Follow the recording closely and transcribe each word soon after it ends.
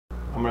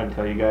I'm going to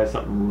tell you guys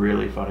something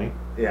really funny.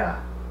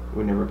 Yeah.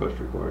 We never pushed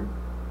record.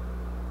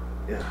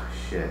 Oh,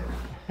 shit.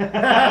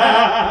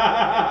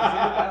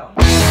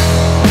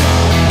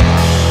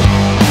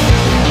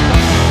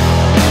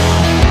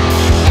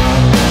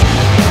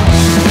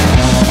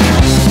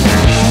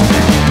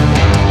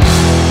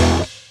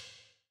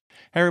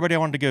 Hey everybody, I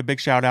wanted to give a big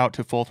shout out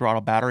to Full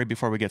Throttle Battery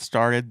before we get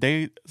started.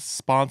 They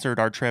sponsored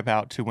our trip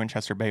out to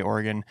Winchester Bay,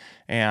 Oregon,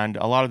 and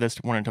a lot of this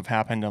wouldn't have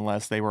happened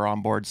unless they were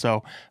on board.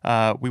 So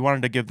we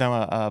wanted to give them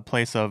a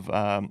place of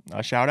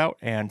a shout out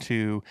and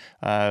to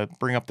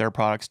bring up their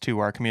products to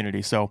our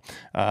community. So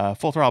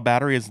Full Throttle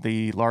Battery is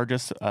the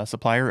largest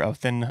supplier of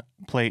thin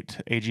plate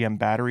AGM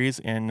batteries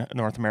in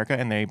North America,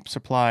 and they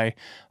supply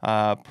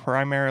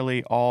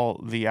primarily all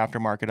the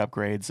aftermarket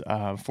upgrades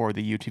for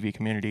the UTV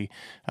community.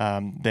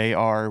 They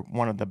are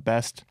one of the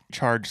best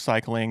charge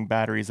cycling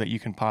batteries that you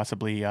can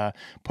possibly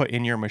put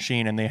in your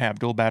machine, and they have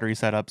dual battery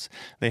setups.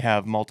 They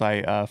have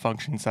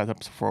multi-function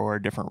setups for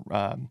different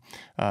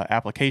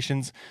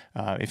applications.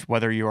 If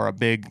whether you're a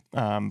big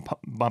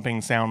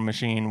bumping sound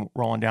machine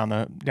rolling down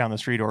the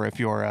street, or if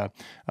you're a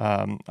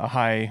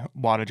high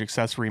wattage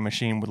accessory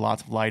machine with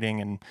lots of lighting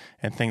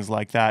and things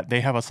like that,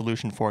 they have a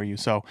solution for you.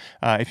 So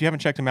if you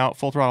haven't checked them out,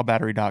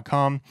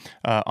 fullthrottlebattery.com,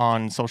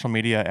 on social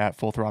media at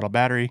Full Throttle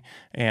Battery,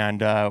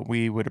 and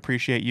we would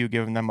appreciate you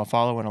giving them a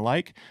follow and a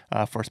like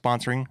for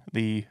sponsoring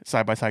the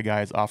Side by Side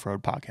Guys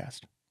Off-Road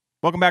podcast.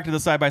 Welcome back to the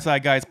Side by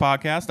Side Guys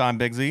podcast. I'm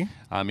Big Z.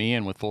 I'm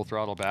Ian with Full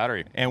Throttle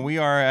Battery. And we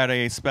are at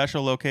a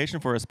special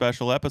location for a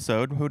special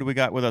episode. Who do we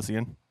got with us,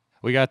 Ian?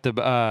 We got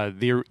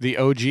the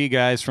OG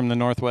guys from the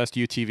Northwest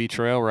UTV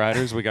Trail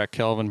Riders. We got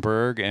Kelvin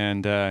Berg,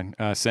 and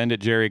Send It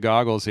Jerry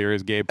Goggles here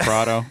is Gabe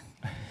Prado.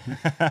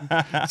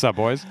 What's up,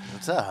 boys?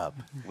 What's up?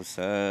 What's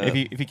up?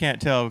 If you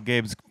can't tell,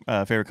 Gabe's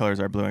favorite colors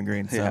are blue and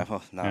green. So. Yeah,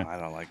 well, no, I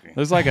don't like green.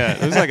 There's like a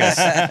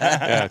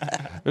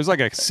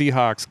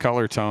Seahawks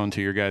color tone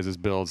to your guys'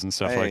 builds and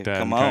stuff like that.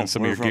 Come and on, kind of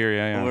some of your gear.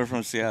 Yeah. We're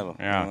from Seattle.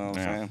 Yeah, you know what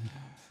I'm saying?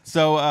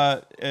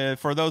 So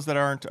for those that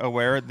aren't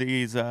aware,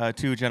 these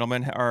two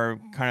gentlemen are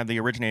kind of the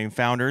originating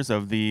founders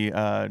of the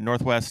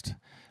Northwest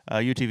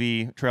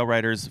UTV Trail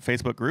Riders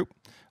Facebook group,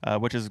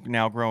 which has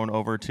now grown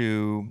over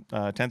to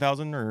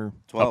 10,000 or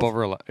 12. Up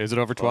over. Is it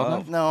over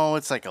 12 now? No,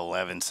 it's like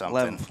 11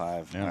 something.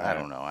 11.5. Yeah. I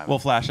don't know. We'll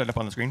flash that up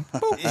on the screen.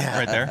 Boop,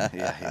 right there.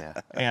 Yeah.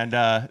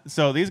 And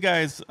so these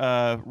guys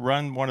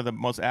run one of the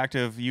most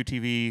active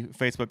UTV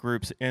Facebook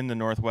groups in the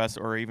Northwest,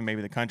 or even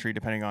maybe the country,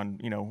 depending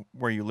on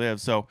where you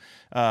live. So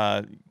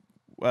how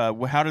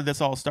did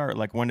this all start?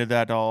 Like, when did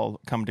that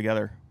all come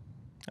together?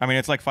 I mean,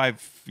 it's like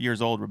 5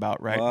 years old,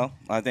 about, right? Well,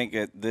 I think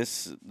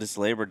this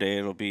Labor Day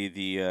it'll be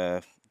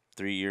the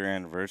 3-year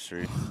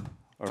anniversary.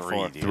 Or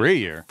 4. 3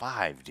 year.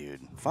 5,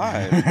 dude.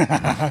 5. All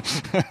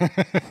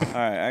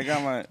right, I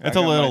got my. It's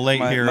a little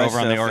late here over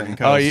on the Oregon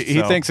coast. Oh,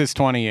 he thinks it's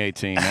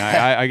 2018.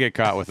 I get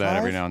caught with that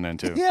every now and then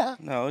too. Yeah.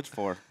 No, it's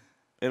 4.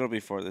 It'll be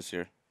 4 this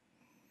year.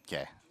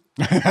 Okay.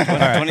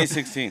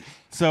 2016.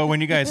 So when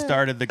you guys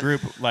started the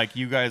group, like,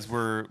 you guys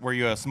were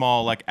you a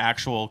small, like,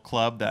 actual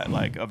club that,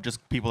 like, of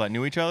just people that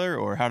knew each other,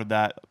 or how did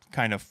that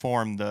kind of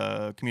form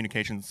the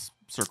communications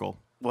circle?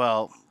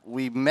 Well,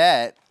 we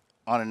met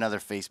on another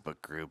Facebook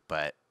group,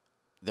 but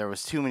there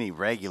was too many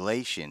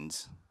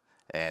regulations,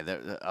 and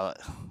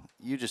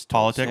you just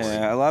told Politics?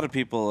 Yeah, a lot of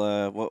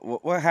people.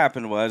 What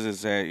happened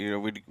is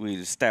that we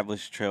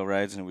established trail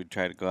rides and we'd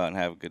try to go out and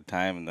have a good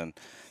time, and then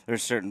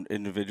there's certain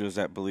individuals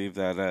that believe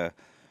that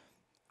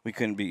we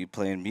couldn't be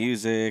playing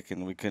music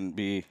and we couldn't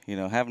be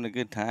having a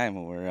good time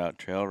when we're out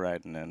trail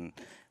riding, and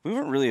we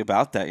weren't really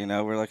about that.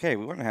 We're like, hey,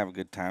 we want to have a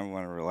good time, we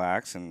want to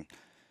relax, and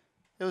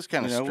it was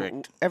kind of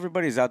strict.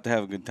 Everybody's out to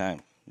have a good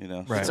time.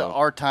 Right. It's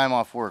our time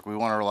off work. We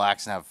want to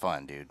relax and have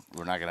fun, dude.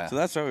 We're not gonna. So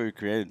that's why we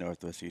created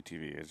Northwest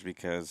UTV, is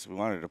because we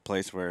wanted a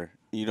place where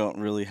you don't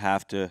really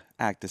have to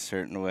act a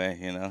certain way.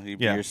 You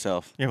be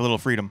yourself. You have a little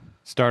freedom.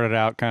 Started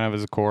out kind of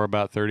as a core,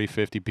 about 30,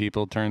 50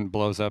 people.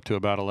 Blows up to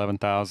about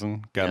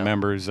 11,000. Got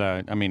members.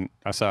 I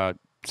saw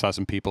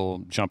some people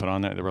jumping on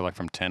that. They were like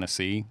from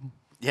Tennessee.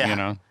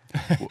 Yeah.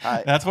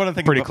 That's one of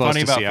the things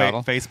funny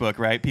about Facebook,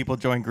 right? People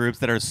join groups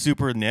that are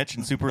super niche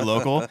and super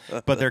local,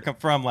 but they're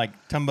from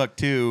like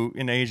Timbuktu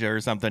in Asia or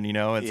something.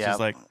 It's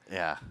just like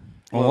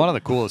Well, one of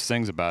the coolest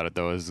things about it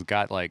though is it's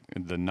got like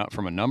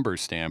from a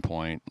numbers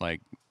standpoint,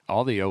 like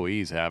all the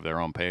OEs have their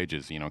own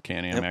pages.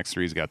 Can-Am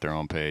X3's got their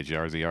own page.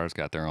 RZR's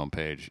got their own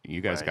page. You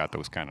guys got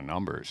those kind of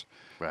numbers,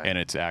 and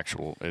it's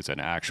an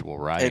actual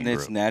riding and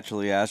it's group.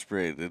 Naturally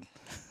aspirated.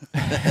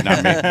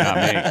 Not me.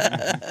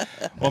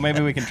 Well, maybe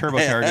we can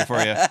turbocharge it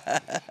for you.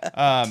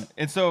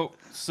 And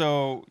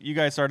so you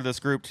guys started this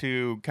group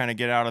to kind of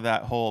get out of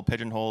that whole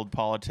pigeonholed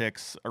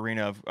politics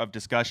arena of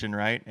discussion,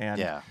 right?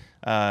 And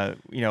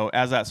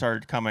as that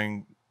started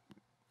coming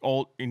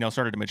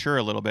started to mature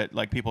a little bit,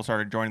 like people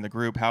started joining the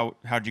group.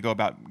 How'd you go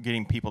about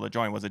getting people to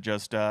join? Was it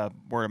just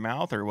word of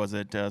mouth, or was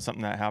it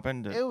something that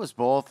happened? It was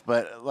both,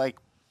 but like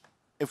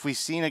if we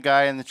seen a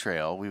guy in the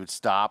trail, we would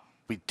stop.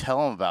 We'd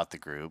tell him about the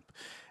group.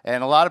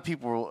 And a lot of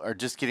people are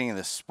just getting into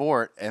the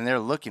sport, and they're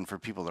looking for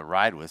people to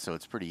ride with, so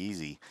it's pretty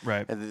easy.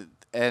 Right.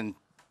 And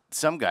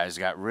some guys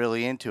got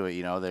really into it.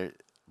 You know, they're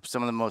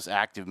some of the most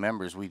active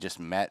members we just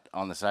met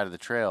on the side of the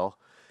trail.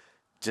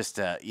 Just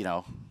you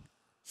know,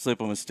 slip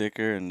them a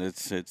sticker, and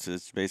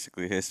it's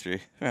basically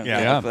history.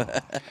 Yeah.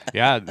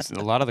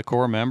 A lot of the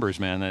core members,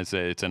 man. It's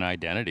an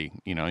identity.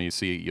 You know, you'll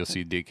see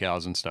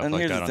decals and stuff And like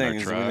here's that the on thing: their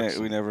is trucks.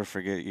 we never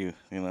forget you.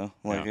 You know,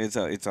 like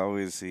it's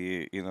always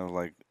the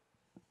like.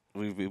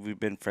 We've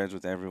been friends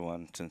with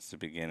everyone since the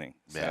beginning.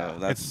 So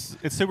that's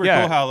it's super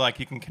cool how like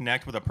you can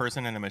connect with a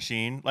person and a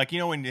machine. Like, you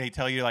know, when they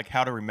tell you like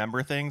how to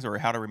remember things or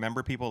how to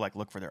remember people, like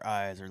look for their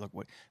eyes or look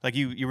what, like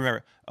you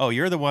remember. Oh,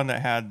 you're the one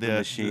that had the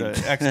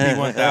XP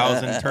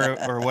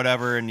 1000 or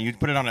whatever, and you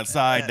put it on its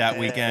side that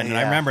weekend. And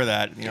I remember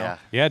that. You know?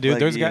 Yeah,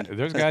 dude. Like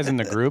there's guys in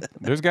the group.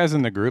 There's guys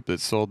in the group that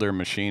sold their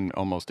machine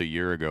almost a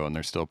year ago, and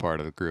they're still part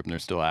of the group, and they're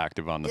still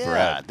active on the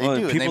thread. They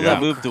do. People that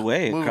moved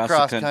away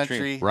across the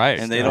country, right?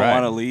 And they don't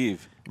want to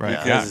leave. Right.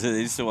 Because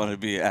they still want to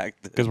be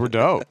active. Because we're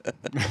dope.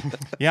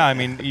 Yeah, I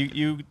mean,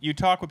 you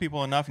talk with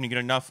people enough, and you get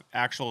enough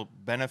actual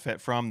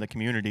benefit from the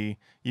community.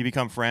 You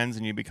become friends,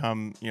 and you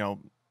become, you know,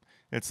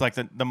 it's like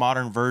the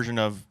modern version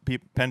of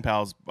pen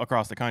pals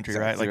across the country,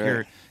 right? Like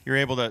you're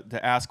able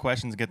to ask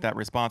questions, get that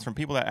response from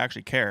people that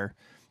actually care.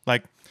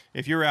 Like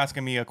if you're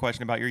asking me a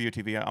question about your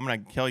UTV, I'm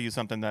going to tell you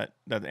something that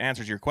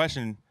answers your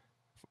question,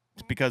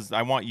 because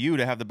I want you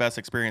to have the best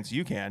experience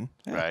you can.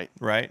 Right.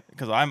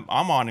 Because I'm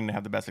wanting to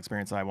have the best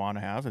experience I want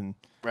to have. And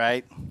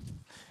right.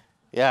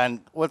 Yeah.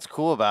 And what's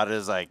cool about it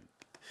is, like,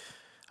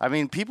 I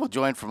mean, people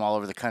join from all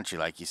over the country.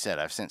 Like you said,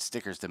 I've sent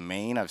stickers to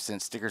Maine. I've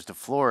sent stickers to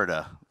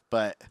Florida.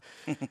 But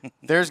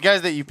there's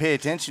guys that you pay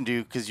attention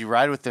to because you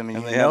ride with them and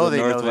you know they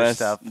know their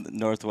stuff.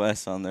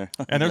 Northwest on there.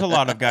 And there's a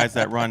lot of guys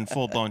that run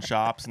full-blown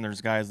shops, and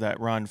there's guys that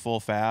run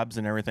full fabs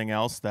and everything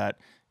else that,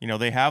 you know,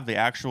 they have the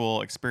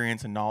actual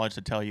experience and knowledge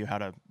to tell you how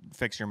to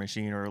fix your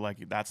machine, or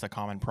like that's a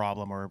common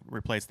problem, or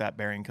replace that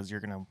bearing because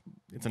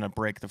it's gonna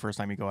break the first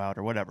time you go out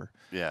or whatever.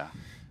 Yeah.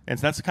 And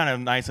so that's kind of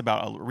nice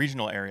about a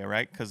regional area,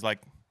 right? Because like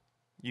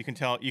you can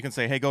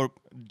say, hey, go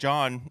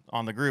John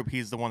on the group.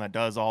 He's the one that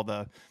does all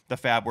the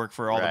fab work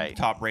for all the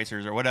top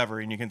racers or whatever,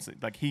 and you can say,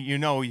 like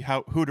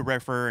who to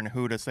refer and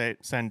who to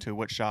send to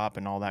what shop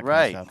and all that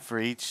kind of stuff. For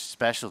each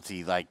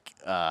specialty, like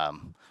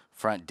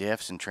front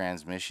diffs and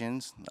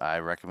transmissions, I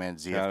recommend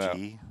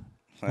ZFG.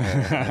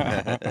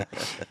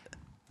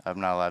 I'm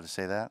not allowed to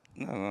say that.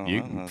 No,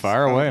 you can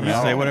fire away, man.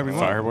 You say whatever you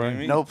want. Fire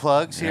away. No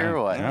plugs here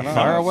or what?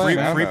 Fire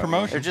away. Free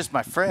promotion. They're just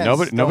my friends.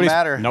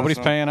 Nobody's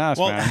paying us,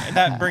 well, man.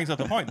 That brings up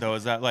the point, though,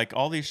 is that like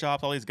all these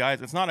shops, all these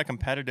guys, it's not a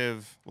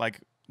competitive, like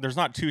there's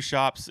not two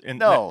shops a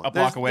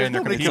block away and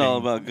they're competing. It's all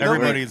about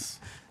good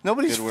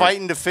Nobody's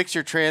fighting to fix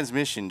your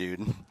transmission,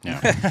 dude.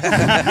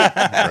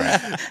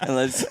 Yeah.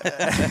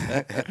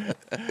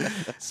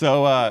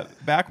 So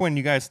back when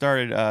you guys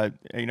started,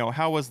 you know,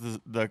 how was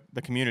the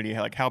community?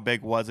 Like, how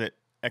big was it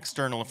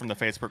external from the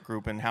Facebook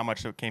group, and how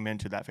much it came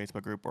into that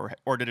Facebook group,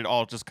 or did it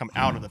all just come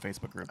out of the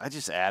Facebook group? I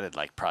just added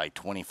like probably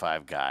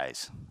 25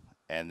 guys,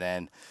 and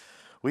then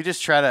we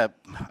just try to.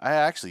 I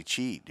actually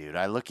cheat, dude.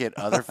 I look at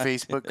other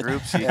Facebook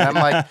groups, and I'm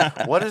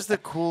like, what is the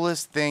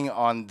coolest thing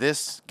on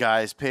this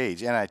guy's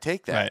page? And I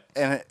take that, Right.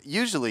 and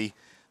usually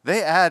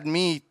they add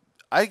me.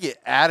 I get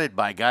added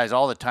by guys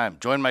all the time.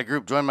 Join my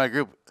group. Join my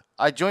group.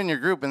 I join your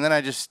group, and then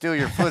I just steal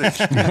your footage.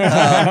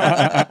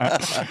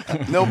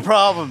 No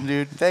problem,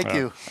 dude. Thank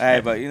you.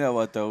 Hey, but you know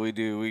what, though?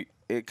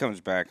 It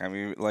comes back. I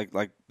mean,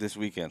 like this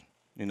weekend,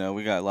 you know,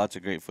 we got lots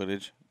of great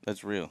footage.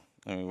 That's real.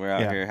 I mean, we're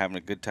out here having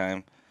a good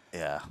time.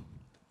 Yeah.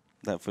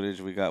 That footage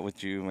we got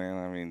with you, man.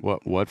 I mean,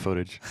 what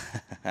footage?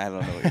 I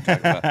don't know what you're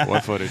talking about.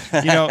 What footage?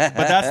 You know, but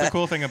that's the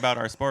cool thing about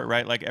our sport,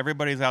 right? Like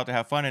everybody's out to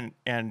have fun,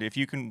 and if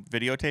you can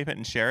videotape it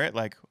and share it,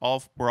 like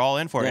we're all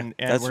in for it,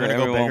 and we're gonna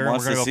go bigger, and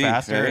we're gonna go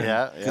faster. Right?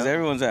 Yeah, because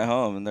everyone's at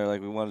home and they're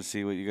like, we want to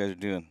see what you guys are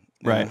doing.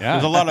 Right. Yeah.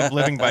 There's a lot of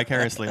living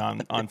vicariously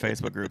on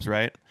Facebook groups,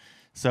 right?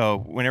 So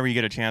whenever you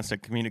get a chance to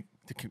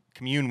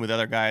commune with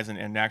other guys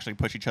and actually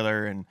push each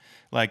other, and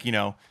like, you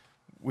know,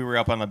 we were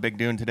up on the big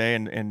dune today,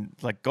 and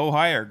like, go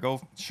higher,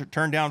 go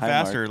turn down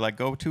faster, like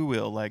go two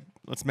wheel, like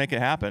let's make it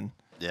happen.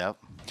 Yep.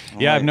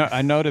 Yeah,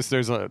 I noticed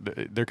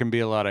there can be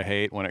a lot of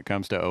hate when it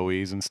comes to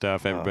OEs and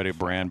stuff. Everybody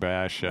brand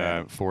bash,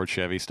 Ford,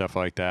 Chevy, stuff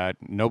like that.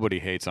 Nobody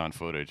hates on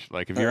footage.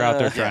 Like if you're out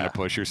there trying to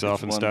push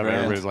yourself and stuff,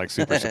 everybody's like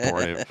super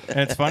supportive. And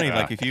it's funny,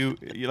 like if you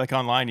like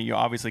online, you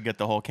obviously get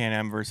the whole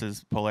Can-Am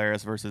versus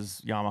Polaris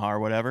versus Yamaha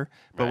or whatever.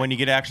 But when you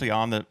get actually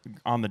on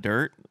the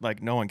dirt,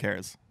 like no one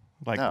cares.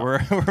 Like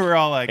we're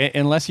all like,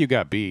 unless you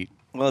got beat.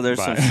 Well,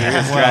 there's some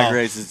serious drag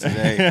races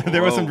today.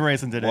 There was some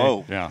racing today.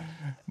 Whoa. Yeah.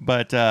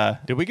 But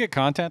did we get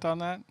content on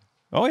that?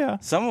 Oh yeah.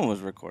 Someone was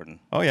recording.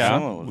 Oh yeah.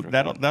 Someone was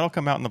recording. That'll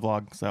come out in the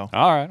vlog. So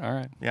all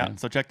right. Yeah.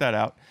 So check that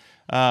out.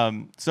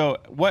 So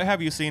what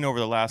have you seen over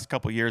the last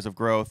couple years of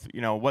growth? You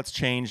know, what's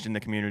changed in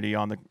the community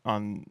on the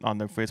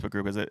Facebook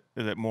group? Is it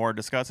more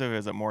discussive?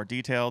 Is it more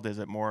detailed? Is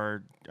it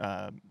more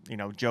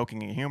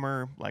joking and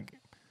humor? Like,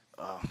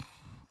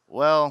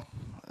 well,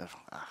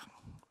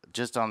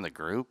 just on the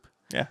group.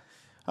 Yeah.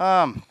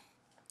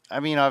 I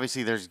mean,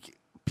 obviously there's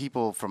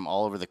people from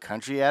all over the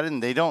country at it,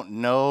 and they don't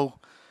know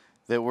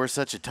that we're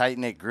such a tight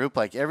knit group.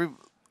 Like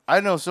I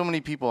know so many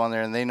people on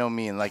there, and they know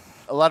me, and like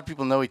a lot of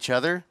people know each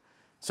other,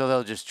 so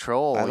they'll just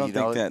troll. I don't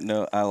think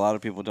that a lot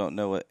of people don't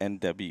know what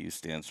NW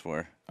stands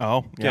for.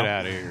 Oh, Get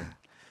out of here.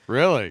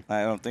 Really?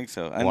 I don't think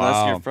so,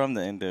 unless you're from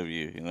the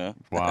NW, you know.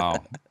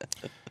 Wow.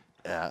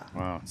 Yeah.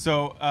 Wow.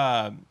 So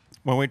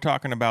when we're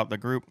talking about the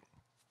group,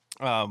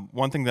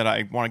 one thing that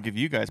I want to give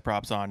you guys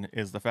props on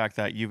is the fact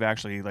that you've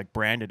actually like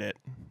branded it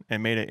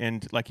and made it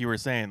into, like you were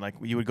saying, like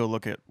you would go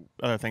look at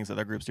other things that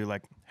other groups do,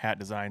 like hat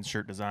designs,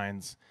 shirt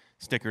designs,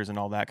 stickers, and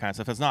all that kind of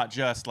stuff. It's not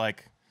just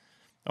like,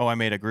 oh, I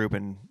made a group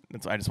and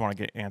I just want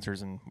to get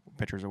answers and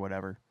pictures or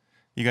whatever.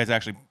 You guys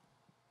actually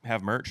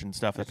have merch and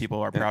stuff that people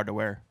are proud to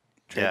wear.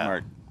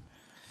 Trademark.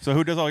 So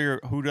who does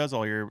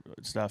all your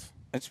stuff?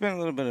 It's been a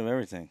little bit of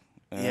everything.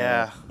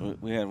 Yeah.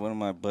 We had one of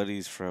my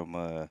buddies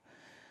from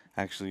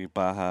actually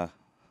Baja,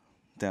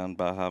 down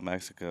Baja,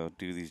 Mexico,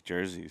 do these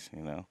jerseys,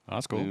 you know. Oh,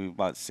 that's cool. We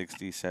bought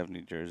 60,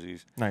 70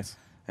 jerseys. Nice.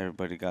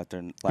 Everybody got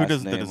their last Who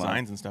does name the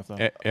designs on. and stuff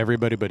though?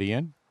 Everybody but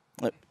Ian?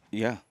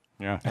 Yeah.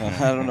 Yeah.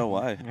 I don't know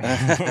why.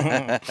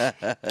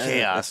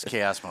 Chaos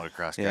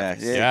motocross Yeah,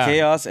 graphics. Yeah.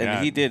 Chaos, and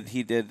Yeah.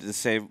 he did the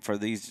same for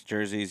these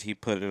jerseys. He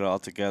put it all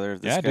together.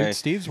 This Yeah, guy, dude.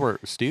 Steve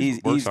works he's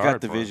hard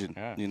got the for it. vision.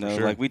 Yeah, you for know,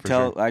 sure, like for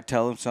sure. I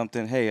tell him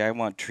something. Hey, I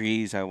want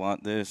trees. I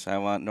want this. I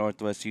want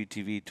Northwest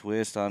UTV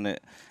twist on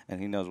it,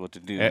 and he knows what to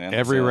do. Man.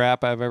 Every So,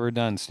 rap I've ever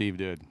done, Steve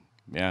did.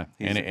 Yeah,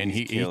 and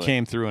he killer.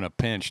 came through in a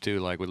pinch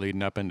too, like with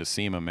leading up into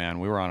SEMA, man.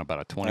 We were on about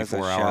a That's a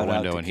 24-hour shout-out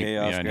window, to and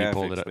Chaos he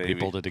pulled it Graphics, up, he baby.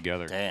 pulled it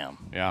together. Damn.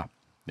 Yeah.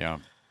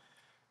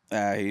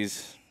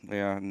 he's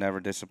never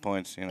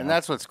disappoints. You know, And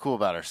that's what's cool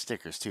about our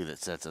stickers too, that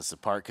sets us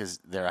apart, because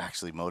they're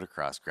actually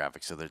motocross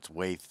graphics, so it's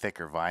way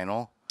thicker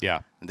vinyl. Yeah.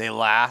 They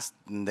last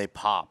and they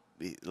pop.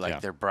 Like Yeah.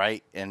 they're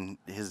bright, and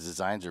his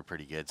designs are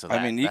pretty good. So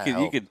I mean, you that could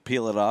helped.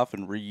 peel it off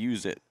and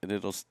reuse it, and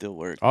it'll still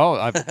work. Oh,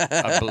 I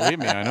believe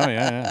me, I know.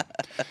 Yeah.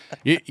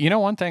 You know,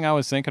 one thing I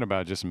was thinking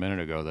about just a minute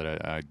ago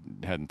that I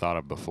hadn't thought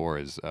of before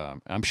is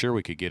I'm sure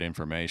we could get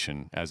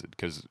information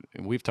because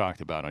we've talked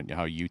about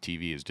how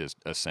UTV is just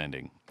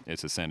ascending.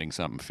 It's ascending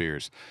something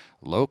fierce.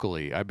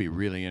 Locally, I'd be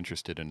really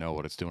interested to know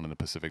what it's doing in the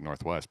Pacific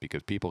Northwest,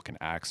 because people can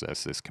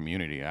access this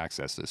community,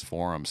 access this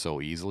forum so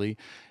easily.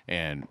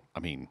 And I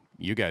mean,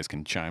 you guys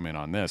can chime in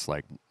on this.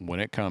 Like when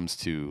it comes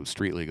to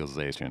street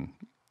legalization,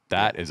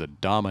 that is a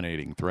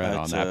dominating thread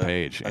on that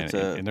page, and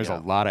there's a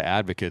lot of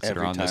advocates that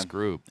are on this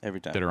group,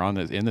 that are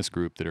in this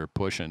group that are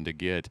pushing to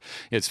get.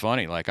 It's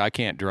funny, like I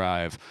can't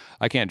drive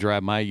my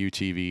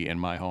UTV in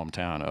my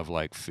hometown of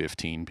like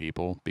 15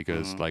 people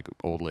because like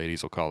old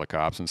ladies will call the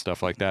cops and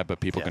stuff like that, but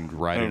people can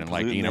ride it in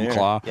like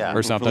Enumclaw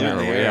or something, or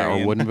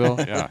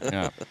Woodinville.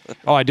 Yeah.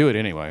 Oh, I do it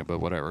anyway, but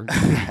whatever.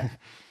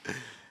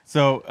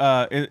 So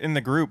in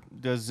the group,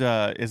 is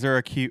there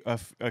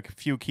a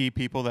few key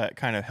people that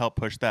kind of help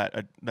push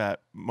that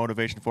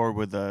motivation forward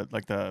with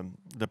the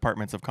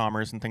departments of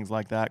commerce and things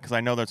like that? Because I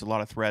know there's a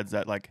lot of threads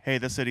that like, hey,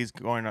 this city's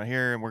going on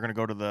here, and we're going to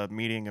go to the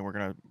meeting, and we're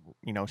going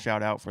to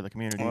shout out for the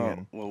community.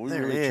 Well, we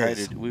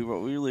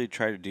really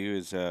try to do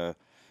is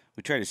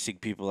we try to seek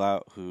people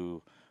out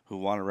who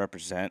want to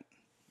represent.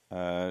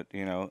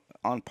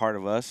 On part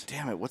of us.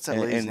 Damn it, what's that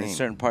lady's name? In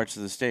certain parts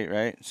of the state,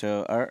 right?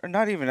 So, or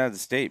not even out of the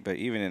state, but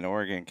even in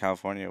Oregon,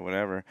 California,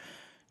 whatever.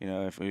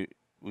 If we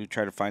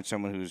try to find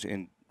someone who's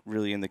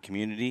really in the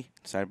community,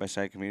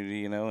 side-by-side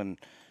community, and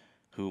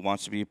who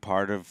wants to be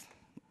part of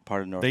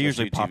Northwest They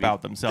usually UTV. pop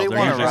out themselves. They They're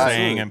wanna usually ride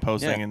saying in and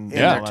posting and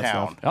their all that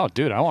town. stuff. Oh,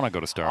 dude, I want to go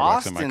to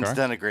Starbucks in my car. Austin's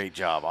done a great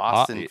job.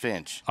 Austin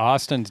Finch.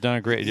 Austin's done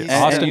a great job.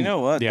 And Austin, you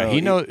know what, Yeah,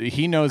 though?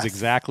 he knows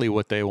exactly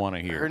what they want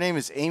to hear. Her name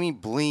is Amy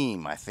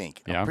Bleem, I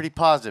think. Yeah. I'm pretty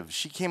positive.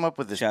 She came up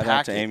with this Shout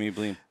packet. out to Amy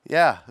Bleem.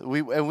 Yeah,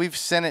 we've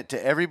sent it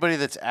to everybody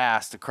that's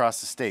asked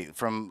across the state.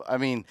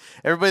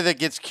 Everybody that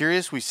gets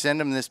curious, we send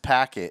them this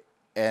packet,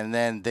 and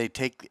then they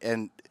take,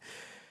 and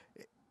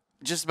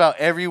just about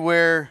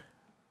everywhere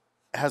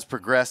has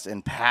progressed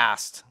and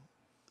passed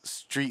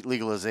street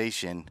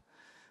legalization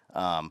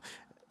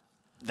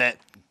that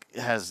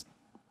has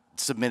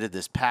submitted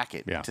this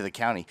packet to the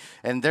county.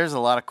 And there's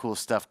a lot of cool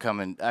stuff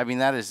coming. I mean,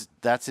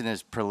 that's in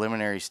its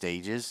preliminary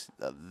stages,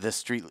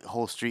 the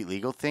whole street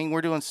legal thing.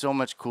 We're doing so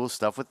much cool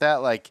stuff with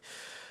that. Like,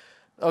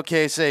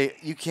 okay, say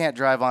you can't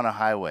drive on a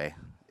highway.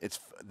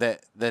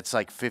 That's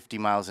like 50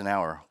 miles an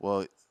hour.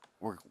 Well,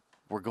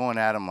 we're going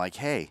at them like,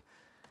 hey,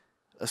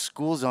 a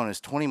school zone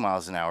is 20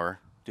 miles an hour.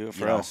 Do it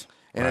for us.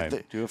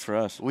 And do it for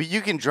us. Well,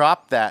 you can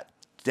drop that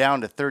down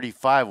to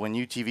 35 when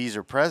UTVs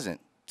are present,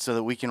 so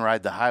that we can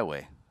ride the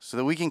highway, so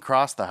that we can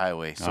cross the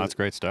highway. So that's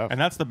great stuff. And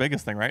that's the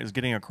biggest thing, right? Is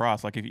getting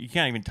across. Like if you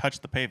can't even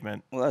touch the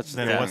pavement, Well, that's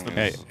then what's the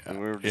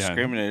we're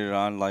discriminated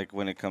on, like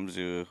when it comes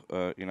to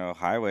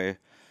highway,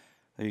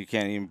 you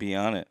can't even be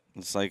on it.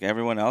 It's like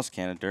everyone else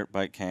can. A dirt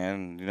bike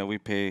can. We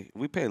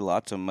pay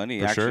lots of money.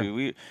 For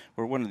Actually,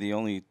 we're one of the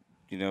only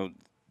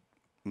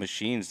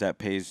machines that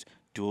pays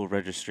dual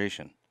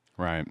registration.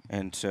 Right.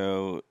 And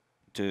so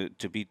to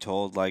be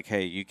told like,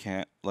 hey, you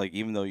can't, like,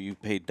 even though you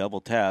paid double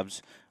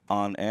tabs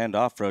on and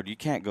off road, you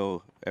can't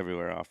go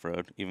everywhere off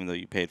road, even though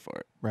you paid for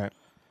it. Right.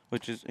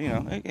 which is, you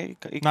know,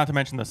 Not to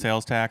mention the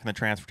sales tax and the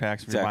transfer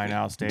tax if you're buying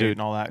out of state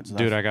and all that stuff.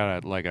 Dude, I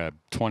got a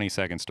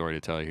 20-second story to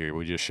tell you here.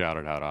 We just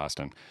shouted out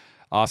Austin.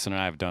 Austin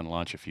and I have done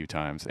lunch a few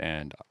times,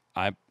 and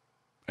I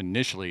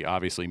initially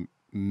obviously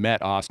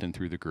met Austin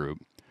through the group.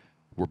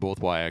 We're both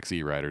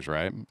YXE riders,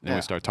 right? And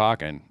we start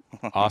talking.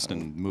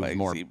 Austin moves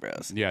more.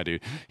 Bros. Yeah, dude.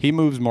 He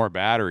moves more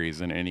batteries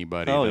than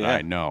anybody that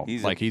I know.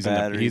 He's he's in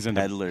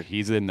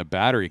the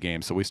battery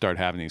game. So we start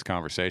having these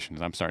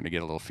conversations. I'm starting to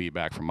get a little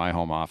feedback from my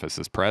home office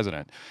as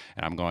president,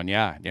 and I'm going,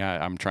 yeah.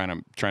 I'm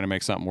trying to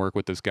make something work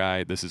with this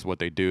guy. This is what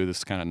they do. This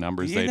is kind of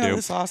numbers they do.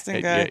 This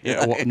Austin guy?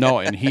 Yeah, well, no,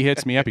 and he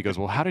hits me up. He goes,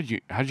 well, how did you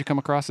come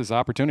across this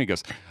opportunity? He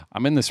goes,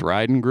 I'm in this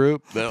riding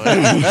group. yeah.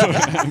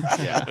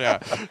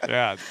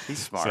 He's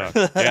smart.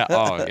 So, yeah.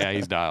 Oh, yeah.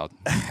 He's dialed.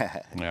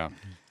 Yeah.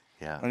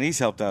 Yeah. And he's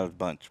helped out a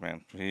bunch,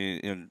 man.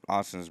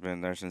 Austin's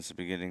been there since the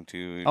beginning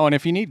too. Oh, and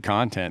if you need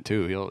content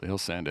too, he'll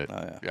send it.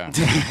 Oh, yeah.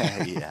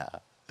 Yeah.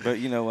 But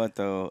you know what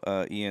though,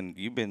 Ian,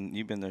 you've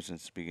been there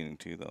since the beginning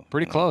too, though.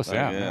 Pretty close,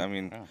 yeah. I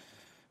mean,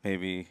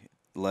 maybe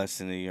less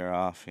than a year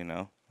off. You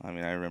know, I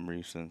mean, I remember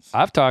you since.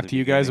 I've talked to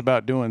you guys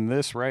about doing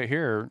this right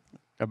here,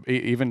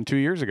 even 2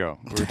 years ago.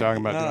 We were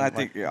talking about. I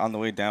think on the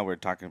way down we were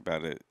talking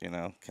about it. You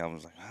know, Calvin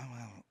was like, "Oh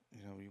well, you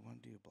know, we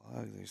want to do a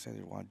blog." They said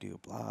they want to do a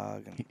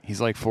blog. And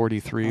he's like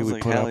 43. We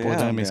like, put up with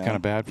him. He's man. kind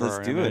of bad for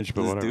our image,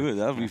 but Let's whatever. do it.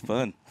 That'll be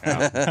fun.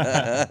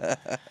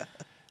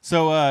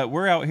 So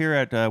we're out here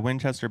at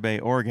Winchester Bay,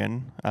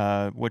 Oregon,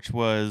 which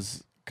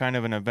was kind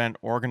of an event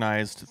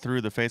organized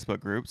through the Facebook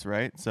groups,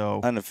 right? So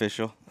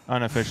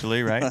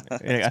unofficially, right? I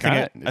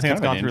think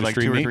it's gone through like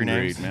 2 or 3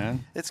 names,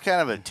 man. It's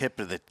kind of a tip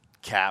of the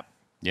cap.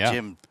 Yeah.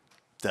 Jim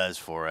does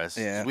for us.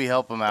 Yeah. We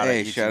help him out. Hey,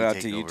 at UTV shout out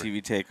Takeover. to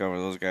UTV Takeover.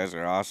 Those guys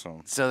are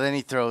awesome. So then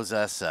he throws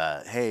us,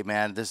 hey,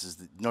 man, this is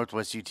the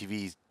Northwest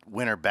UTV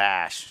Winter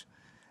Bash.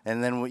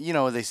 And then, you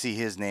know, they see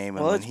his name.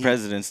 And Well, when it's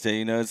President's Day.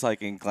 You know, it's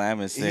like in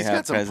Glamis, they He's have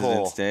got some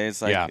President's pull. Day.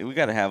 It's like, Yeah. we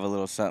got to have a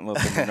little something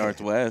up in the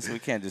Northwest. We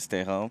can't just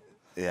stay home.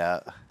 Yeah.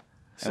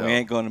 And we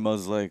ain't going to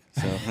Moses Lake.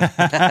 So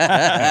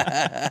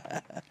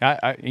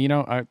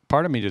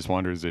Part of me just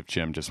wonders if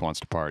Jim just wants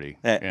to party.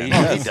 He He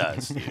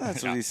does. Dude.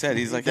 That's what he said.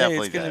 He's like, hey,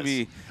 definitely it's going to does.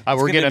 be.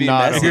 We're it's getting gonna a be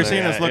nod messy. If you're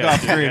seeing us look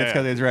off screen, it's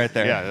because he's right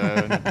there.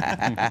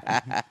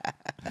 Yeah.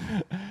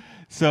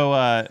 So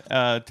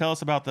tell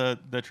us about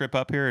the trip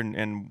up here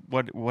and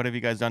what have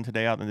you guys done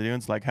today out in the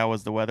dunes? Like, how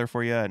was the weather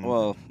for you? And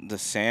Well, the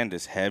sand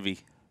is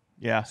heavy.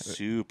 yeah,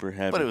 Super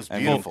heavy. But it was I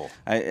mean, beautiful.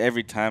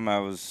 every time I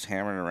was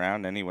hammering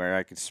around anywhere,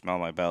 I could smell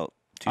my belt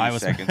 2 I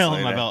was seconds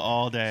feeling later. my belt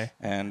all day.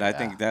 And I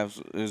think it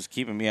was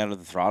keeping me out of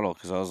the throttle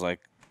because I was like,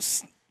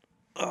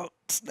 oh,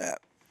 snap.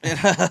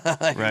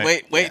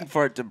 Right. Waiting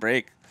for it to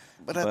break.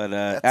 But I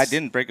that's-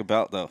 didn't break a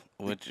belt, though,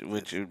 which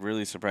it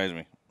really surprised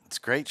me. It's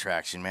great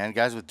traction, man.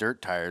 Guys with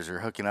dirt tires are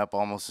hooking up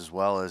almost as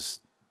well as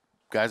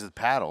guys with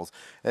paddles.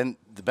 And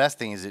the best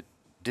thing is it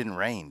didn't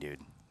rain, dude.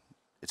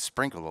 It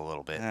sprinkled a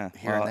little bit here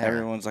and there.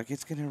 Everyone's like,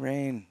 it's going to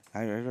rain.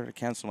 I better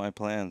cancel my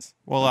plans.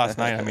 Well, last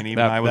night, I mean,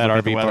 even I was that looking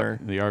at the RV weather.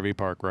 park, the RV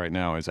park right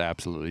now is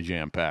absolutely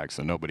jam-packed,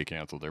 so nobody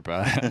canceled their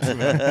plans.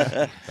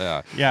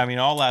 Yeah. Yeah, I mean,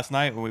 all last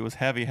night it was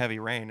heavy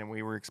rain, and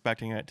we were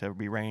expecting it to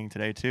be raining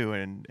today too,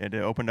 and it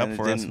opened up And it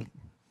for us. didn't.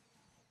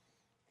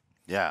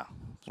 Yeah.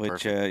 It's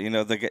Which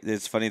perfect.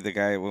 it's funny. The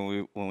guy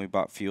when we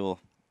bought fuel,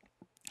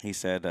 he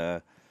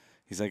said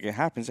he's like, it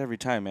happens every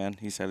time, man.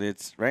 He said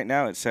it's right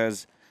now. It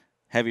says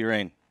heavy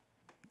rain,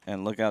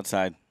 and look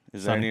outside.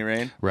 Is there Sunny. any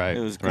rain? Right,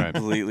 It was right.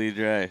 completely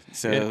dry.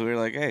 So Yeah. we were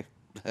like, hey,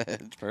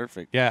 it's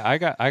perfect. Yeah, I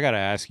got to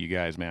ask you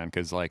guys, man,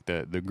 because like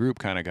the group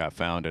kind of got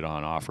founded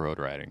on off-road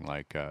riding,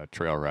 like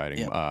trail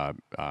riding,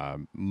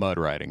 mud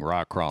riding,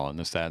 rock crawling,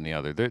 this, that, and the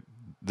other.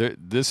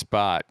 This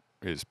spot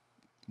is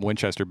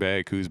Winchester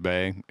Bay, Coos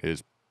Bay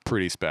is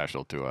pretty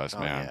special to us,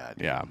 man.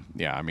 Yeah.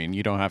 I mean,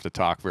 you don't have to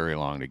talk very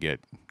long to get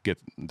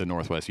the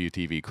Northwest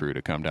UTV crew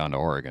to come down to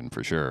Oregon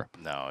for sure.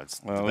 No, it's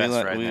Well, the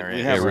best riding there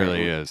is. It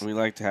really is. We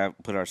like to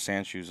put our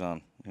sand shoes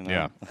on. You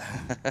know?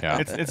 Yeah.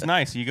 It's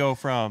nice. You go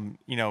from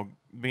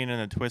being in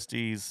the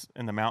twisties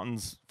in the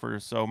mountains for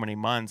so many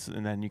months,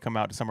 and then you come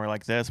out to somewhere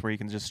like this where you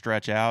can just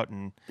stretch out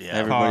and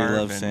Everybody carve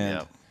loves and- sand.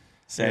 Yep.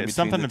 Sand It's between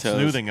something the that's toes.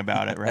 smoothing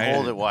about it, right?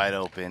 Hold it wide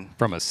open.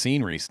 From a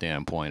scenery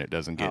standpoint, it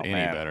doesn't get Oh, any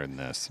man. better than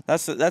this.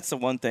 That's the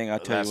one thing I'll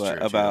tell That's you what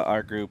true, about too.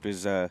 our group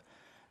is I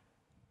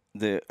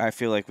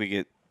feel like we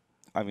get,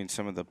 I mean,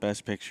 some of the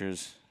best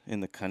pictures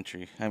in the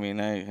country. I mean,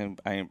 I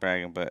ain't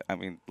bragging, but I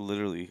mean,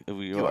 literally,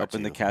 we You go are up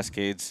in the too.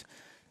 Cascades,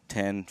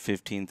 10,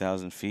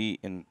 15,000 feet,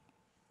 and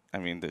I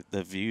mean,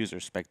 the views are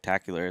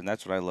spectacular, and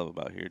that's what I love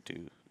about here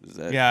too. Is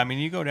that Yeah, I mean,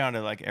 you go down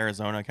to like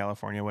Arizona,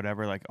 California,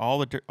 whatever. Like all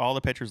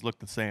the pictures look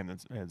the same.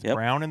 It's Yep.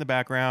 brown in the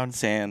background.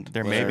 sand.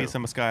 There may be Sure.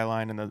 some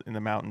skyline in the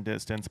mountain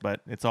distance,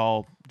 but it's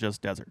all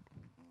just desert.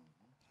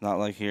 Not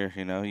like here,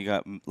 you know. You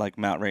got like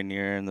Mount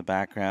Rainier in the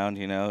background,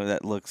 you know,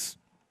 that looks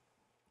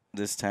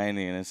this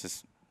tiny, and it's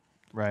just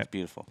Right.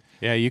 beautiful.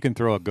 Yeah, you can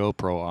throw a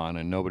GoPro on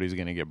and nobody's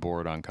going to get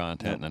bored on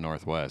content in the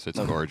Northwest. It's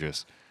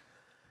gorgeous.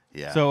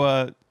 Yeah.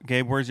 So,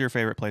 Gabe, where's your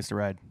favorite place to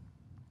ride?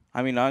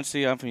 I mean,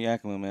 honestly, I'm from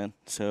Yakima, man.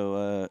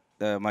 So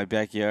my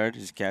backyard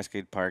is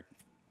Cascade Park.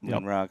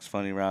 Moon rocks,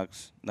 funny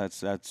rocks.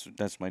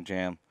 That's my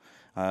jam.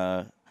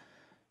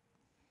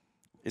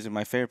 Is it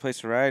my favorite place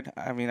to ride?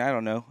 I mean, I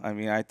don't know. I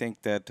mean, I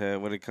think that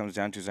what it comes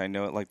down to is I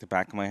know it like the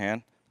back of my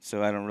hand,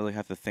 so I don't really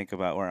have to think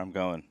about where I'm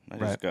going. I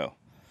just go.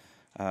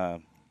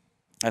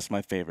 That's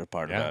my favorite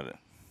part about it.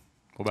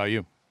 What about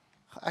you?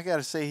 I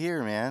gotta say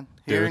here, man,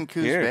 here in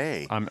Coos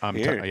Bay. I'm I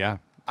mean,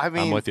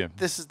 I'm with you.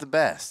 This is the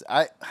best.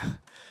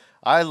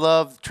 I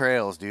love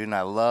trails, dude, and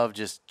I love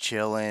just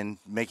chilling,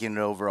 making it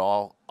over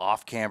all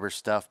off-camber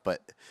stuff.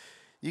 But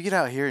you get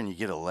out here and you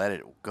get to let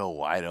it go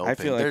wide open. I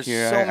feel like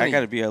I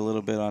got to be a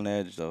little bit on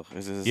edge though,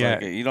 because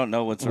like you don't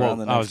know what's around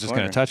the next I was just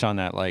corner. going to touch on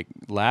that. Like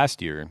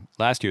last year,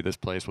 this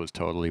place was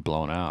totally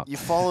blown out. You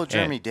follow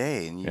Jeremy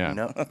Day, and you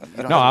know.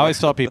 You No, I always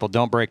tell people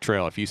don't break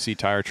trail. If you see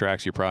tire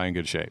tracks, you're probably in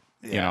good shape.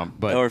 Yeah. You know,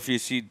 but or if you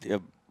see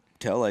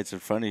taillights in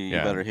front of you, you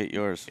better hit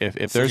yours.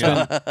 If there's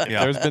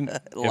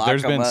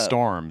been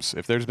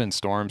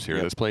storms,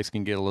 here, this place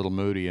can get a little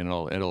moody and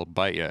it'll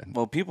bite you.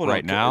 Well, people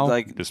right now,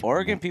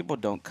 Oregon people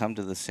don't come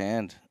to the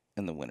sand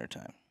in the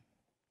wintertime.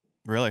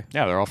 Really?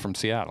 Yeah, they're all from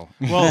Seattle.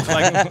 Well,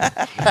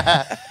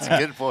 that's a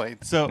good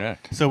point.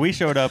 So we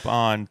showed up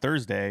on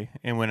Thursday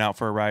and went out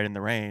for a ride in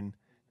the rain,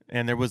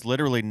 and there was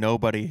literally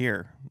nobody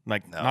here.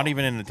 Like not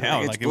even in the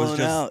town. It's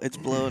blown out. It's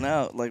blown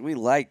out. Like we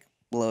like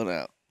blown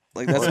out.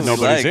 Like that's what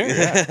nobody's we like.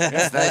 here.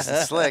 Yeah. It's nice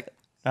and slick.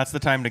 That's the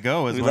time to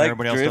go is We when like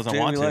everybody else doesn't drifting,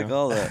 want we to. like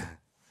all that.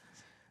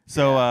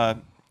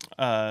 So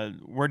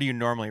where do you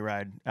normally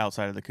ride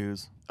outside of the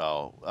Coos?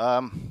 Oh,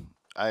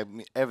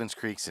 Evans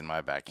Creek's in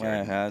my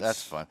backyard. Yeah,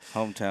 that's fun.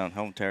 Home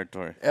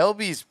territory.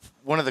 LB's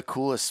one of the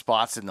coolest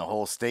spots in the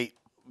whole state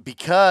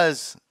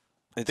because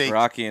it's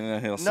rocky and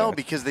a hillside. No,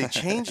 because they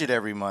change it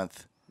every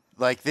month.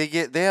 Like they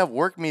have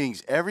work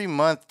meetings every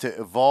month to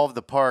evolve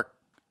the park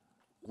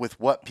with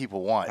what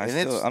people want.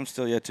 I'm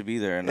still yet to be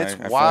there, and it's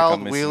I wild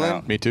feel like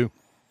wheeling. Me too.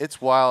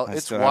 It's wild.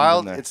 It's still haven't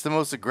wild. been there. It's the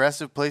most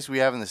aggressive place we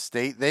have in the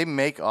state. They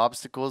make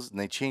obstacles and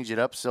they change it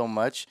up so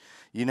much.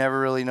 You never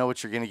really know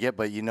what you're going to get,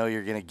 but you know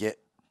you're going to get.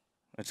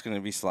 It's going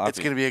to be sloppy. It's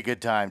going to be a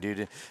good time,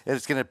 dude.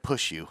 It's going to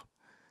push you.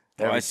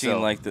 I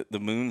seen like the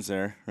moons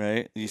there,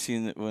 right? You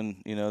seen that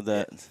when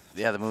the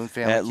the moon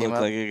family. That came looked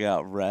up? like it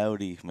got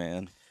rowdy,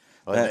 man.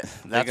 Oh, They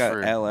that's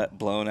got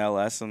blown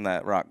LS in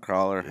that rock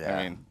crawler. Yeah.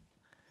 I mean,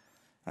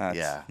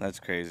 that's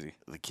crazy.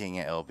 The King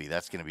at LB.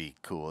 That's going to be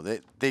cool.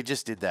 They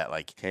just did that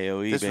like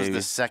KOE, This baby. was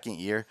the second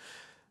year.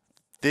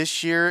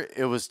 This year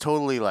it was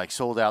totally like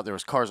sold out. There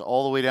was cars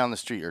all the way down the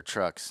street or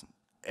trucks,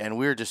 and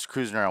we were just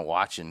cruising around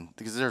watching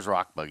because there's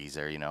rock buggies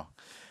there,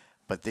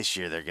 But this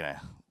year they're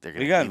gonna.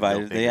 We got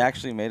invited. They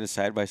actually made a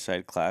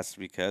side-by-side class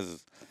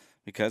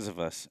because of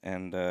us,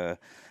 and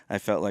I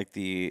felt like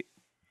the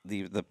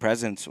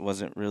presence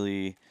wasn't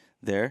really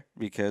there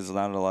because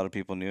not a lot of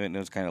people knew it, and it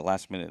was kind of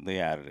last minute they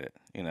added it,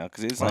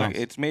 because it's like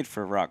it's made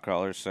for rock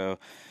crawlers. So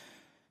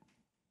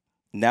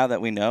now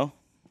that we know,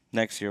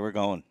 next year we're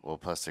going. Well,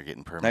 plus they're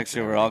getting permits. Next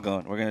year we're all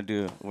going. We're gonna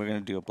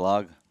do a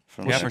blog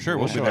from Yeah, for sure.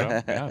 We'll show do it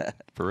up. Yeah,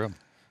 for real.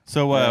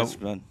 So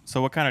fun.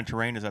 so what kind of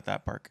terrain is at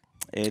that park?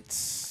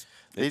 It's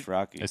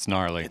rocky. It's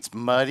gnarly. It's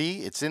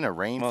muddy. It's in a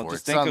rainforest. Well,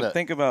 just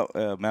think about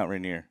Mount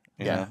Rainier.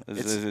 Yeah,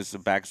 it's the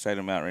backside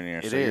of Mount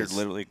Rainier. So you're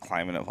literally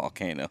climbing a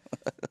volcano.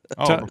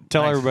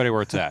 Tell everybody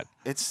where it's at.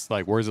 It's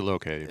like where's it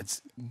located?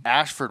 It's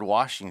Ashford,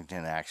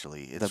 Washington.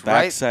 Actually, it's the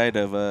backside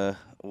of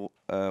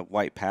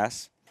White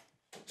Pass,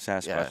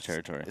 Sasquatch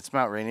territory. It's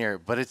Mount Rainier,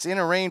 but it's in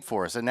a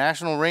rainforest, a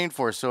national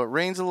rainforest. So it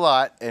rains a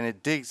lot, and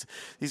it digs.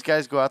 These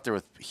guys go out there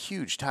with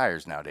huge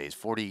tires nowadays,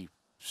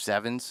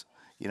 47s.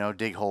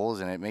 Dig holes,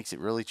 and it makes it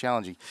really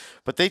challenging.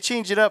 But they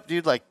change it up,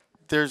 dude. Like,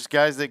 there's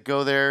guys that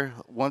go there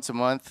once a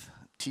month.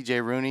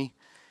 TJ Rooney,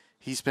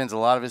 he spends a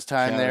lot of his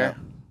time there.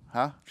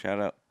 Huh? Shout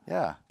out.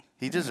 Yeah,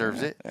 he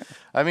deserves it.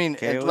 I mean,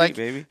 KOE, like,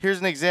 baby. Here's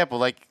an example.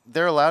 Like,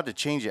 they're allowed to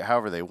change it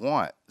however they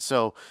want.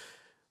 So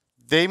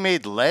they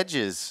made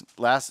ledges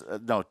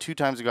 2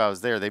 times ago I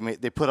was there.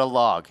 They put a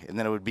log, and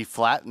then it would be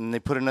flat, and they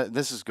put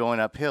this is going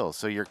uphill.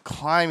 So you're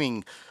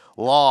climbing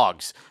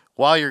logs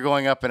while you're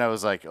going up, and I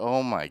was like,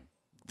 oh, my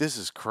this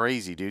is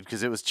crazy, dude,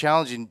 because it was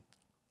challenging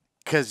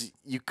because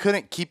you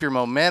couldn't keep your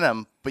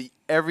momentum, but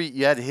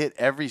you had to hit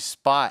every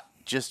spot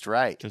just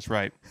right. Just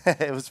right.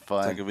 It was fun.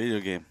 It's like a video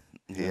game.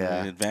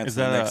 Yeah. Is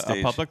that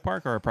a public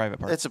park or a private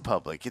park? It's a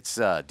public. It's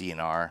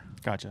DNR.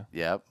 Gotcha.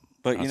 Yep.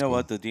 But you know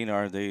what? The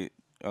DNR,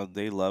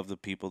 they love the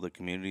people, the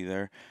community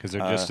there. Because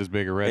they're just as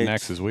big a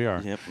rednecks as we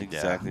are. Yep,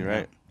 exactly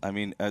right. I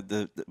mean,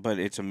 but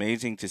it's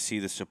amazing to see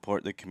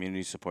the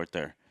community support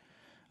there.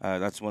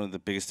 That's one of the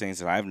biggest things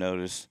that I've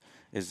noticed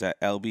is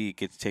that LB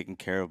gets taken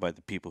care of by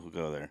the people who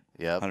go there.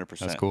 Yeah, 100%.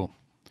 That's cool.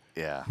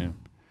 Yeah.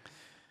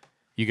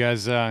 You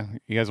guys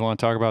want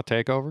to talk about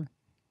Takeover?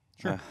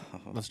 Sure.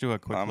 Let's do a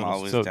quick. I'm little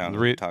always So down the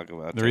to talk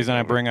about. The reason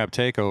I Takeover. bring up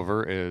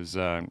Takeover is,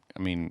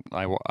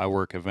 I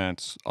work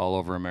events all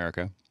over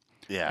America.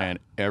 Yeah. And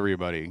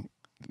everybody,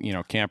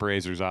 Camp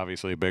Razor's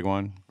obviously a big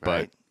one,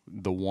 Right.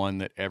 but the one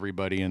that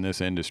everybody in this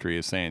industry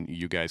is saying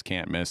you guys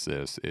can't miss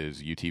this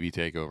is UTV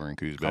Takeover in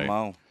Coos Bay. Come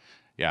on.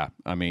 Yeah,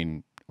 I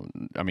mean,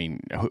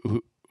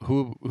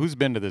 who's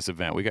been to this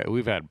event?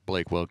 We've had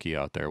Blake Wilkie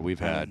out there. We've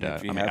had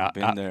if you haven't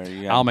been there,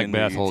 you Al haven't been to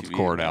Macbeth holds UTV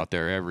court event. out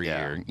there every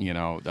year. You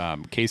know,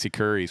 Casey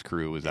Curry's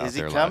crew was out Is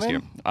he there last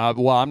year.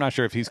 coming? Well, I'm not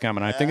sure if he's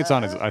coming. I think it's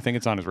on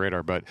his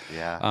radar. But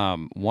Yeah.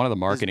 one of the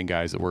marketing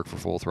guys that work for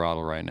Full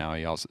Throttle right now,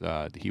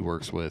 he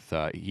works with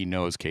he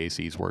knows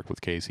Casey. He's worked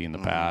with Casey in the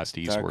past.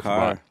 He's That worked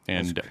car with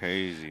was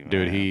crazy,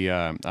 dude.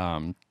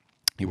 man.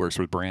 He works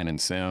with Brandon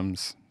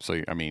Sims. So,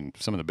 I mean,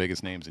 some of the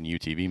biggest names in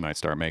UTV might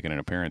start making an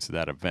appearance at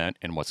that event.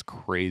 And what's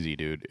crazy,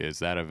 dude, is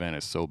that event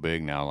is so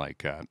big now.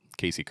 Like,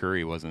 Casey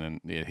Curry wasn't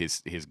in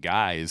his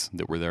guys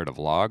that were there to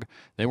vlog.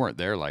 They weren't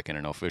there like in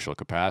an official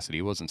capacity.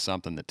 It wasn't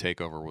something that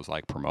Takeover was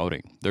like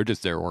promoting. They're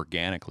just there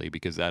organically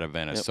because that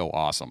event is so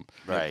awesome.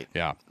 Right.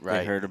 Yeah. Right.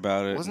 They heard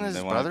about it. Wasn't and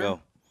his they wanna brother? Go.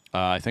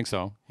 I think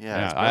so.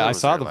 Yeah, his brother I was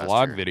saw there the last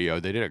vlog year. video.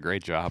 They did a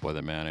great job with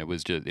it, man. It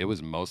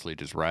was mostly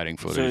just riding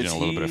footage So and a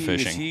little bit of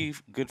fishing. Is he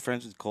good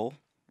friends with Cole?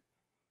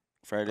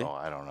 Friday? Oh,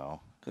 I don't know.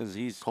 Because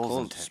Cole's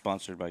Cole's in tech.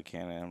 sponsored by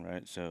Can-Am,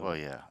 right? So Well,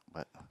 yeah,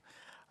 but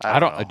I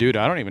don't, know. dude.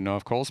 I don't even know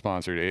if Cole's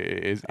sponsored.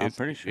 I'm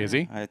pretty sure. Is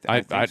he? I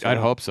think so. I'd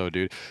hope so,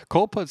 dude.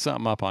 Cole put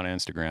something up on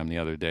Instagram the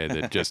other day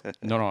that just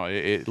no.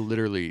 It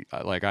literally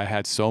like I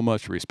had so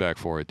much respect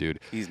for it, dude.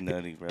 He's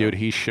nutty, bro. Dude,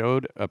 he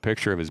showed a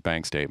picture of his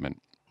bank statement,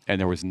 and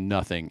there was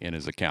nothing in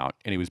his account,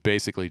 and he was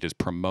basically just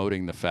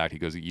promoting the fact. He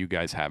goes, "You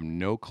guys have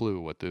no clue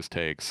what this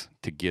takes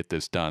to get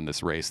this done,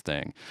 this race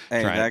thing.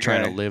 Hey,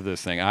 trying to guy- live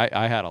this thing."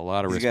 I had a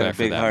lot of He's got a respect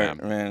for big that heart,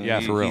 man. man. Yeah,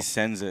 for real. He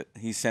sends it.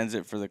 He sends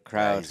it for the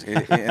crowd.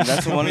 he's- And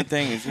that's the one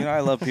thing is, I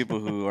love people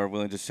who are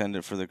willing to send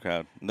it for the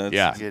crowd. That's,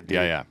 Yeah, good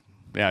dude.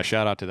 yeah.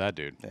 Shout out to that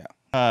dude.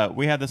 Yeah.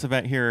 We had this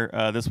event here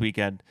this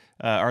weekend.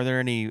 Are there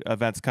any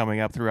events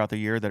coming up throughout the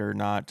year that are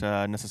not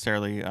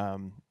necessarily,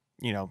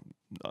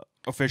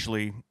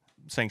 officially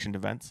sanctioned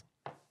events?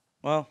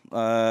 Well,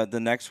 the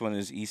next one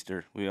is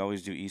Easter. We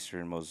always do Easter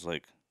in Moses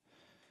Lake.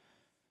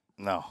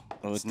 No,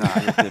 Oh, it's not.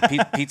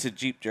 the Pizza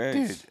Jeep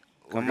Drags. Dude,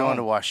 we're Come going on.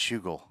 to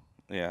Washougal.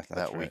 Yeah, that's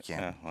that right.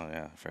 weekend. Yeah, well,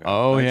 yeah, I forgot.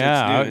 Oh It's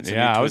yeah, new. It's a new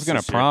I was twist gonna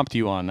this year. prompt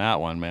you on that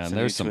one, man. It's a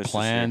There's new some twist this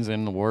year. plans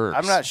in the works.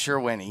 I'm not sure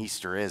when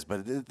Easter is,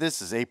 but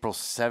this is April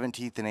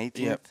 17th and 18th.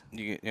 Yep.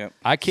 You get, yep.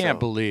 I can't So-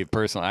 believe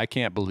personally. I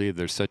can't believe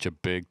there's such a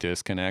big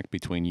disconnect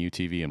between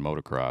UTV and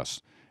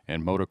motocross.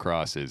 And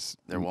motocross is,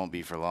 There won't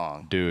be for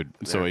long. dude.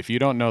 So There- if you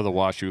don't know the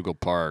Washougal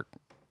Park,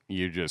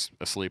 you're just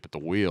asleep at the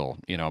wheel.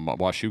 You know,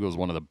 Washougal is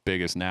one of the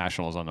biggest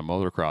nationals on the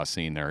motocross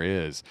scene there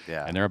is.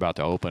 Yeah. And they're about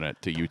to open it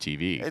to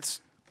UTV.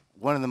 It's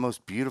one of the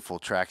most beautiful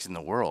tracks in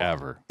the world.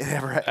 Ever.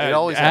 It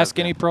always has Ask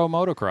any been. pro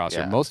motocrosser.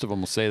 Yeah. Most of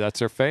them will say that's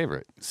their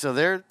favorite. So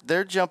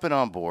they're jumping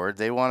on board.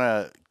 They want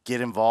to get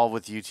involved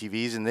with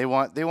UTVs, and they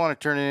want to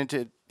turn it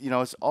into,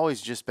 it's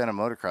always just been a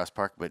motocross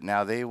park, but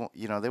now they want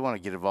to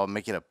get involved,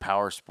 make it a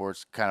power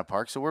sports kind of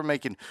park. So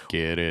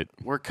Get it?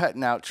 we're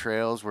cutting out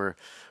trails.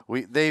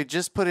 They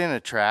just put in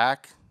a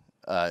track,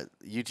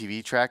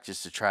 UTV track,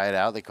 just to try it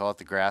out. They call it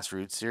the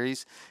Grassroots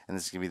Series, and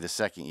this is gonna be the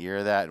second year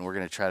of that. And we're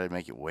gonna try to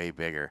make it way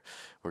bigger.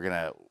 We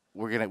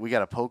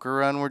got a poker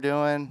run we're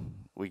doing.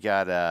 We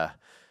got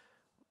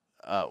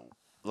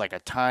like a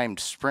timed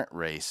sprint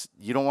race.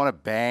 You don't want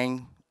to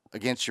bang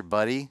against your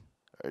buddy,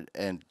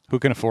 and Who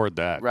can afford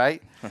that?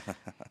 right?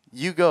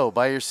 You go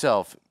by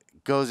yourself.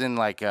 Goes in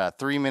like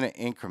 3-minute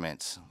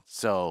increments.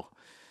 So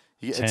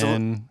it's a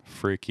 10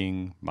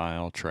 freaking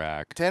mile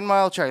track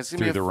 10-mile track. It's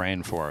gonna through be the a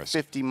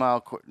rainforest.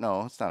 50-mile.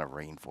 No, it's not a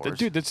rainforest.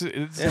 Dude, it's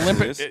Yeah,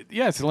 Olympic. it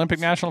Yeah, it's Olympic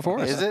National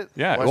Forest. Is it?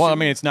 Yeah. Why Well, I should-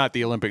 mean, it's not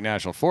the Olympic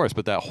National Forest,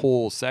 but that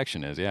whole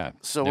section is. Yeah.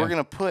 So Yeah. we're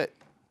gonna put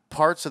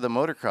parts of the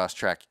motocross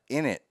track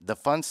in it, the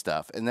fun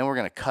stuff, and then we're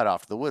gonna cut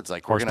off the woods.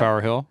 Like Horsepower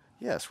Hill.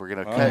 Yes, we're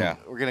gonna Oh, cut. yeah.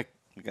 We're gonna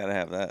You got to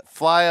have that.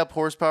 fly up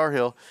Horsepower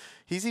Hill.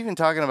 He's even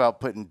talking about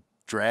putting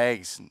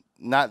drags,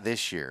 not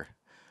this year,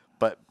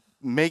 but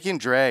making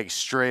drags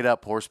straight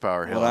up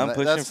Horsepower Hill. What And I'm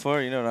pushing that's-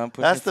 for, what I'm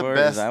pushing that's the for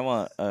best- is I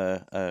want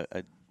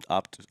a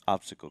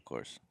obstacle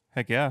course.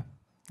 Heck yeah.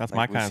 That's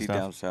Like my we kind see of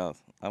stuff. down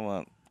south. I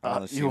want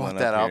to see you one want up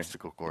that here.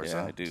 obstacle course,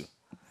 Yeah, huh? I do.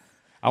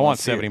 I want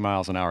see it. 70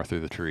 miles an hour through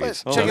the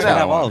trees. But Oh, check we it can out.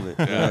 have all of it.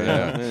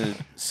 Yeah,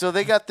 So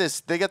they got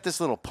this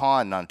little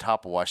pond on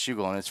top of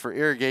Washougal, and it's for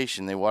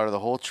irrigation. They water the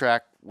whole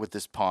track with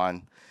this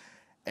pond,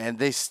 and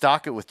they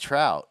stock it with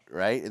trout,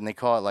 right? And they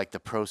call it like the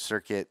pro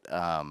circuit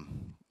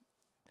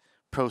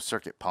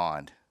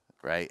pond,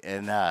 right?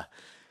 And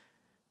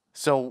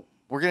so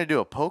we're gonna do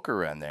a poker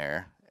run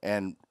there,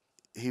 and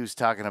he was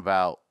talking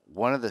about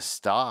one of the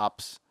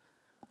stops.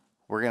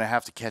 We're gonna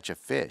have to catch a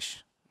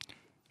fish.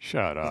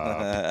 Shut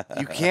up.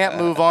 You can't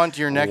move on to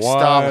your next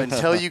stop What?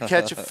 until you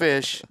catch a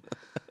fish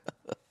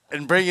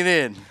and bring it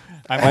in.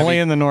 Only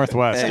in the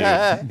Northwest, dude.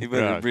 You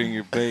better God. bring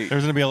your bait.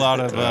 There's going to be a lot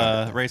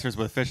of racers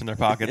with fish in their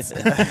pockets.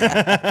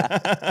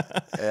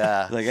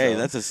 Yeah. Like, hey,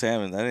 that's a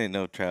salmon. That ain't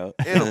no trout.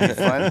 It'll be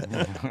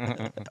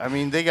fun. I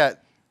mean,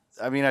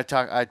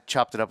 I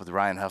chopped it up with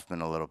Ryan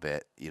Huffman a little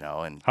bit,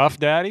 and Huff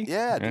Daddy?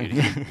 yeah,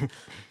 dude,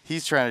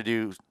 he's trying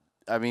to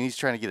he's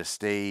trying to get a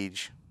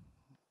stage,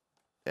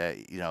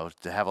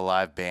 to have a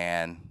live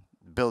band,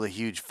 build a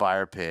huge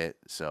fire pit.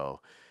 So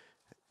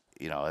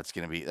you know,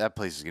 that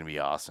place is gonna be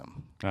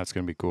awesome. That's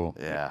gonna be cool.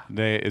 Yeah.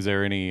 Is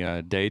there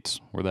any dates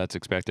where that's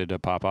expected to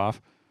pop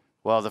off?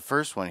 Well, the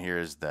first one here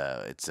is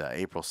it's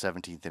April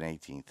 17th and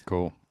 18th.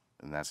 Cool.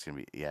 And that's gonna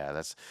be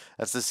that's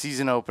the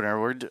season opener.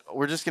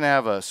 We're just gonna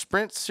have a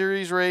sprint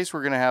series race.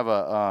 We're gonna have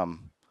a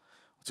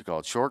what's it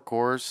called, short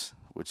course,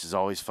 which is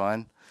always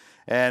fun,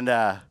 and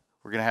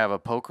we're gonna have a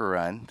poker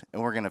run,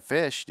 and we're gonna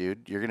fish,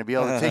 dude. You're gonna be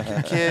able to take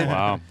your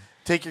kid,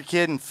 take your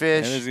kid and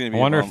fish. I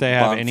wonder if they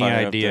have any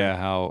idea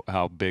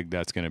how big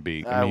that's gonna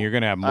be. I mean, you're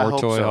gonna have more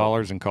toy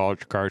haulers and car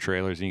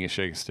trailers, and you can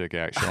shake a stick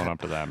at showing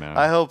up to that, man.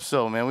 I hope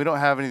so, man. We don't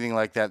have anything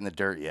like that in the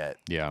dirt yet.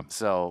 Yeah.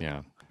 So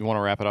yeah, you want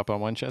to wrap it up on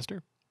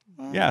Winchester?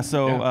 Yeah,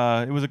 so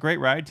it was a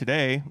great ride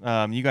today.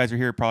 You guys are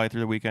here probably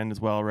through the weekend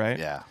as well, right?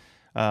 Yeah.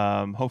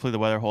 Hopefully the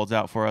weather holds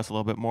out for us a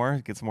little bit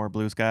more. Get some more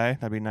blue sky.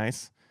 That'd be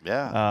nice.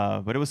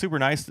 Yeah. But it was super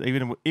nice,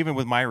 even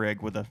with my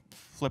rig with the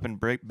flipping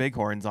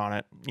bighorns on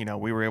it. You know,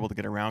 we were able to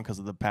get around because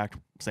of the packed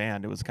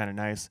sand. It was kind of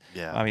nice.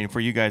 Yeah. I mean, for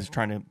you guys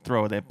trying to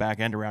throw that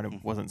back end around,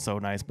 it wasn't so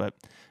nice. But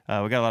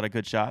we got a lot of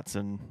good shots,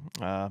 and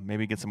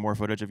maybe get some more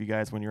footage of you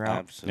guys when you're out.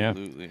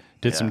 Absolutely. Yeah.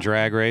 Did some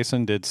drag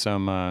racing. Did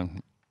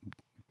some.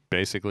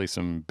 Basically,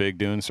 some big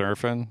dune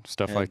surfing,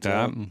 stuff like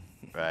that.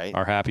 Right.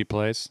 Our happy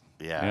place.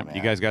 Yeah, man.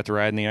 You guys got to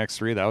ride in the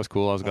X3. That was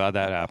cool. I was glad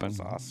that happened.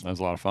 That was awesome. That was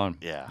a lot of fun.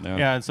 Yeah.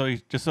 Yeah, and so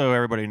just so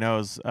everybody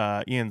knows,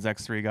 Ian's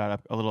X3 got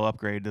a little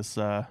upgrade this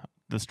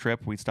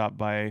trip. We stopped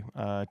by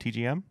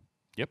TGM.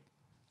 Yep.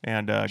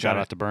 And shout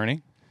out to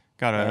Bernie.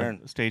 Got a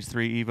Stage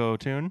 3 Evo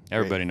tune.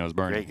 Everybody knows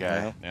Bernie. Great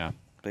guy. Yeah.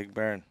 Big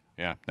Burn.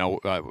 Yeah. Now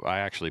I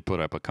actually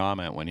put up a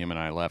comment when him and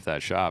I left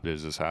that shop.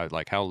 Is this how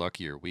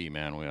lucky are we,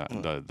 man?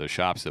 The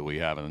shops that we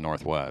have in the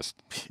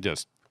Northwest,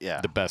 just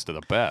the best of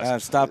the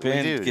best. Stop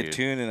in, get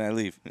tuned, and I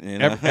leave. You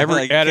know?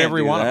 At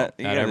every one of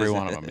them. At every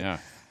one of them. Yeah.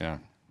 Yeah.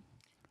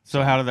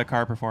 So how did the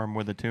car perform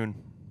with the tune?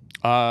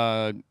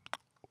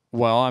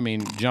 Well, I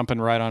mean,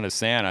 jumping right onto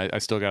sand, I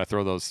still got to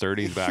throw those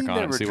 30s back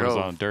on and see what's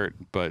on dirt.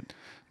 But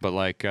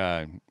like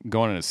going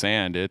into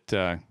sand,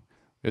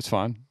 it's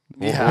fun.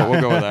 We'll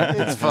go with that.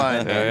 It's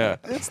fun. Yeah.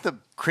 It's the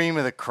cream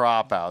of the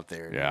crop out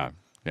there. Dude. Yeah.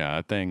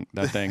 Yeah,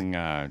 that thing,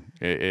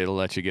 it'll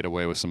let you get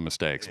away with some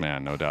mistakes,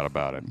 man. No doubt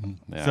about it.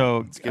 Yeah.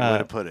 So it's a good way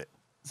to put it.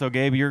 So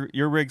Gabe,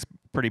 your rig's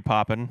pretty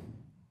popping.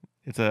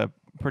 It's a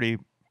pretty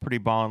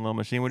ballin' little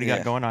machine. What do you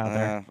got going on out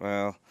there?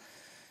 Well,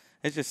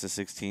 it's just a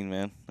 16,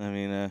 man. I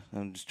mean,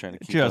 I'm just trying to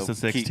keep just a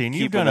 16.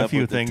 You've done a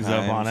few things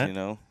up on it, you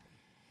know.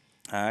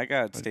 I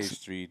got Stage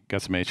 3.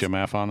 Got some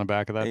HMF on the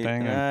back of that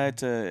thing?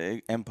 It's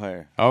a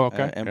Empire. Oh,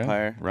 okay.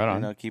 Empire. Yeah. Right on.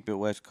 You know, keep it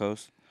West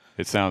Coast.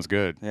 It sounds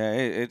good. Yeah,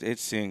 it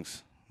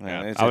sings.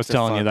 Man, yeah. I was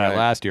telling you that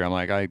last year. I'm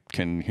like, I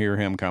can hear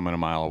him coming a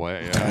mile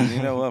away. Yeah. And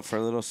you know what? For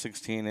a little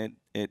 16,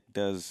 it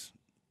does.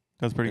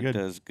 That's pretty good. It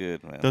does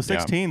good, man. Those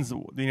 16s,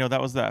 you know, that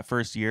was that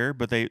first year,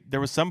 but there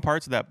was some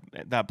parts of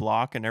that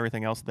block and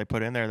everything else that they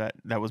put in there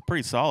that was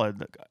pretty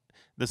solid.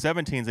 The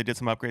 17s, they did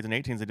some upgrades, and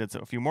 18s, they did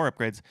a few more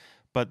upgrades,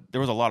 but there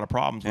was a lot of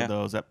problems with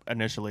those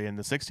initially, and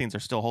the 16s are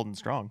still holding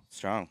strong.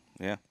 Strong,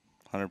 yeah,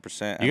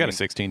 100%. You got a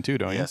 16 too,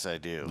 don't you? Yes, I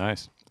do.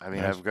 Nice. I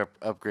mean, I've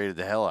upgraded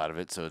the hell out of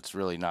it, so it's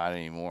really not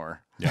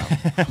anymore. Yeah.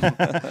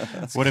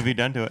 What have you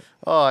done to it?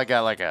 Oh, I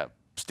got like a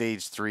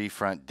Stage 3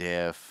 front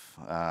diff.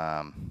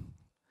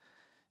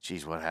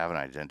 Geez, what haven't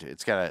I done to it?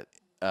 It's got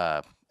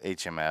a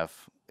HMF.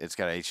 It's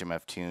got a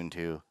HMF tune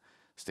too,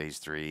 Stage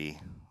 3.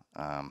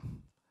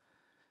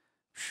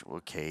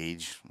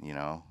 Cage, you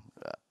know.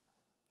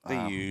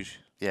 The use.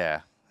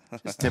 Yeah,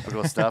 just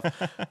typical stuff.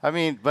 I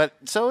mean, but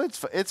so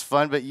it's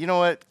fun. But you know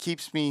what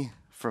keeps me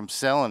from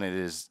selling it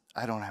is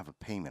I don't have a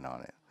payment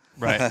on it.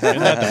 Right. Isn't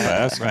that the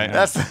best? Right.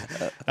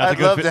 I'd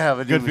love to have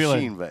a new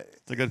machine, but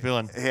it's a good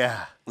feeling.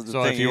 Yeah.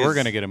 So if you were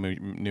going to get a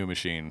new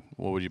machine,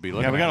 what would you be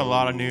looking at? Yeah, we got a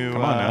lot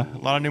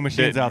of new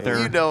machines out there.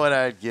 You know what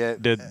I'd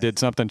get. Did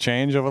something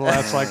change over the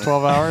last like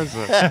 12 hours?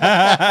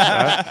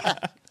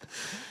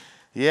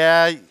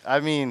 Yeah, I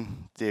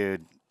mean,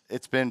 dude,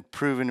 it's been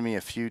proven to me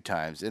a few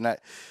times, and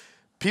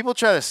people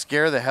try to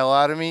scare the hell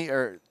out of me,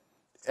 or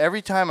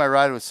every time I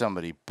ride with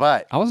somebody.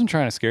 But I wasn't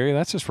trying to scare you.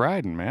 That's just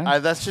riding,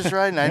 man. That's just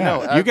riding. I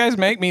know. You guys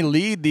make me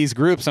lead these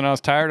groups, and I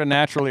was tired of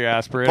naturally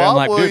aspirated. I'm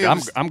like,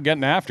 dude, I'm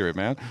getting after it,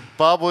 man.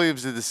 Bob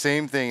Williams did the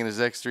same thing in his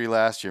X3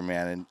 last year,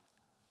 man, and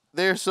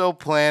they're so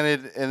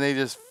planted, and they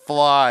just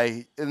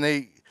fly, and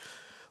they,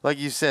 like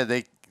you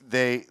said,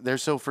 they're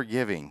so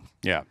forgiving.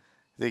 Yeah.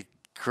 They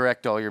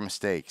correct all your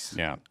mistakes.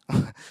 Yeah.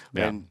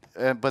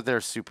 But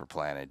they're super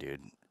planted,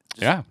 dude.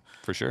 Just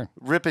for sure.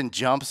 Ripping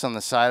jumps on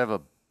the side of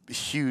a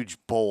huge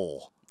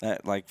bowl.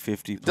 At like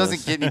 50 plus.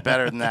 Doesn't get any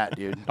better than that,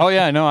 dude. Oh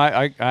yeah, no,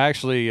 I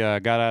actually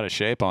got out of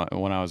shape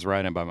when I was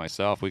riding by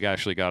myself. We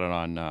actually got it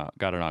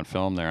on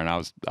film there, and I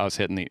was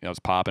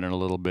popping it a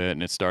little bit,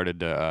 and it started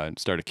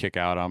to kick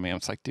out on me. I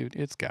was like, dude,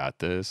 it's got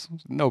this,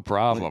 no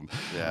problem.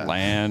 Yeah.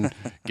 Land,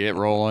 get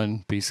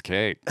rolling, piece of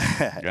cake.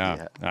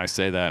 Yeah. I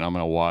say that, and I'm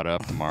gonna wad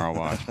up tomorrow.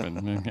 Watch.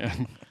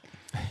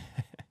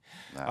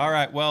 All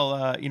right.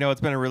 Well, you know,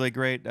 it's been a really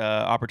great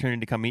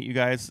opportunity to come meet you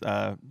guys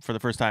for the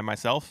first time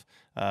myself.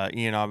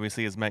 Ian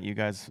obviously has met you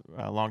guys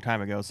a long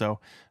time ago. So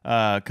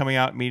coming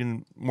out,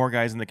 meeting more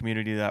guys in the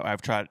community that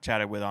I've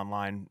chatted with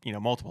online,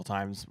 multiple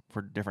times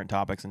for different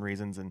topics and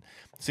reasons, and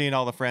seeing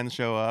all the friends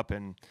show up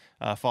and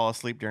fall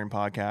asleep during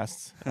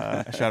podcasts.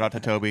 Shout out to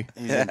Toby.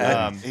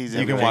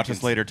 You can watch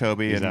us later,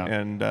 Toby,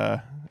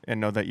 and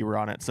know that you were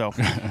on it. So,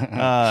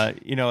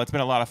 it's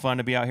been a lot of fun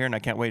to be out here, and I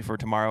can't wait for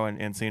tomorrow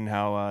and seeing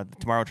how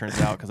tomorrow turns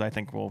out, because I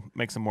think we'll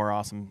make some more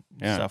awesome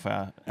stuff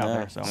out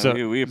there. So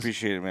we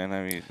appreciate it, man.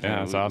 I mean,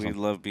 it's awesome. We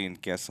love being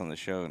guests on the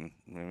show, and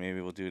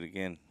maybe we'll do it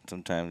again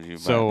sometimes. You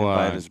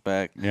invite us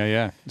back.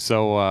 Yeah.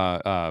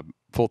 So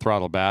Full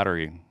Throttle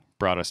Battery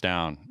brought us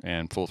down,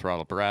 and Full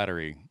Throttle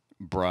Battery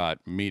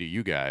brought me to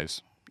you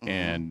guys.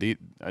 And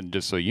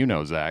just so you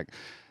know, Zach,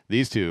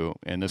 these two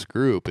and this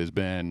group has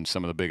been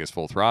some of the biggest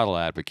full throttle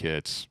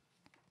advocates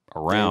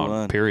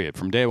around, period,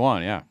 from day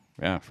one.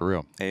 Yeah, for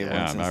real.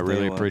 I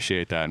really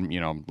appreciate that.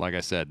 And, like I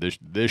said,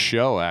 this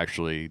show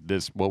actually,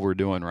 what we're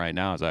doing right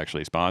now is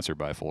actually sponsored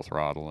by Full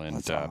Throttle. And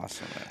that's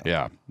awesome,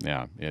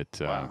 man.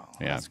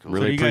 That's cool.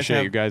 Really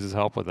appreciate you guys'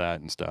 help with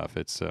that and stuff.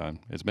 It's been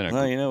it's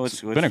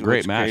been a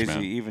great match, crazy,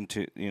 man. Even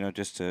to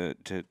just to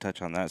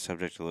touch on that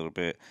subject a little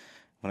bit.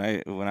 When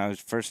I was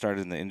first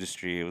started in the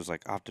industry, it was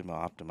like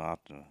Optima.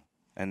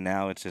 And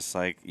now it's just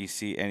like you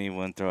see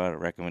anyone throw out a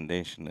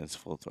recommendation, it's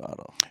Full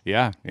Throttle.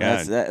 Yeah.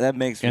 That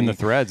makes me in the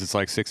threads. It's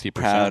like 60%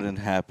 proud and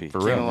happy. For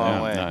real, came a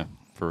long way.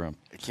 For real.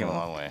 It came a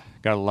long way.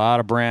 Got a lot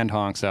of brand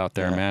honks out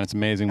there, man. It's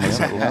amazing.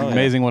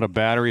 Amazing what a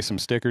battery, some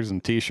stickers,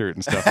 and T-shirt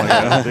and stuff like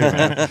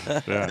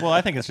that. Man. Well,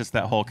 I think it's just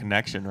that whole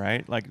connection,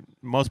 right? Like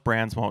most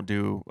brands won't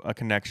do a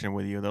connection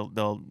with you.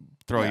 They'll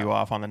throw you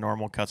off on the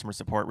normal customer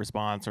support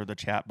response or the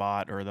chat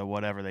bot or the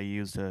whatever they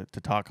use to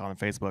talk on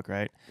Facebook,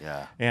 right?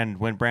 Yeah. And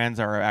when brands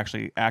are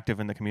actually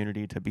active in the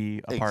community to be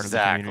a part of the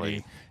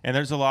community, and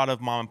there's a lot of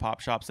mom and pop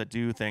shops that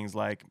do things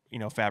like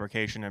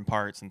fabrication and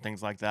parts and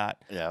things like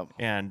that,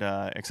 and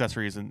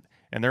accessories, and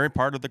they're a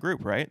part of the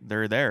group, right?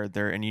 They're there,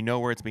 and you know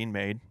where it's being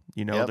made.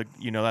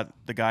 That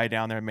the guy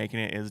down there making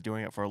it is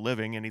doing it for a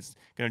living, and he's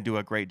going to do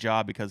a great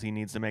job because he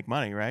needs to make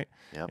money, right?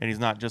 Yep. And he's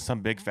not just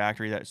some big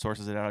factory that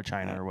sources it out of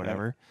China or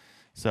whatever.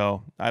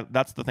 So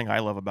that's the thing I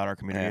love about our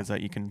community is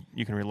that you can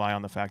rely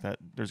on the fact that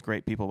there's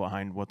great people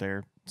behind what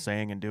they're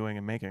saying and doing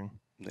and making.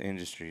 The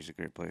industry is a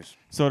great place.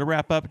 So to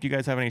wrap up, do you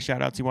guys have any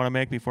shout outs you want to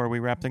make before we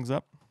wrap things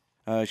up?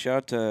 Shout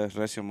out to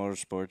Recio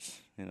Motorsports.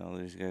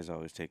 These guys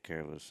always take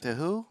care of us. To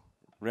who?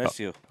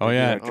 Recio. Oh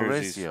yeah.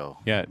 Recio.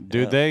 Yeah,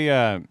 dude,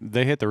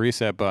 they hit the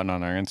reset button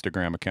on our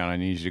Instagram account. I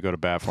need you to go to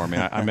bat for me.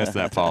 I missed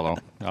that follow.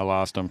 I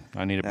lost him.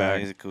 I need it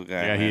back. He's a cool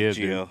guy. Yeah, man. he is.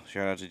 Gio.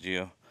 Shout out to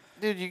Gio.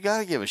 Dude, you got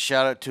to give a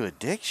shout out to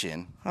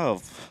Addiction.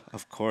 Oh,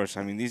 of course.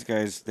 I mean, these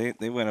guys,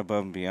 they went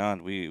above and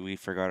beyond. We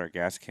forgot our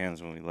gas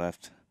cans when we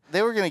left.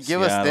 They were going to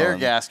give us their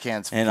gas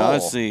cans full. And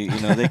honestly,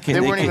 they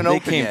came, they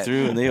came yet.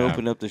 through and they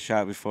opened up the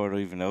shop before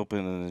it even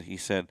opened. And he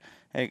said,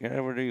 "Hey,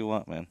 grab whatever you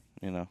want, man.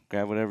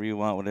 Grab whatever you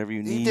want, whatever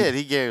you need."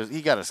 He did.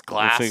 He got us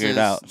glasses. We'll figure it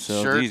out.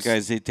 So shirts. these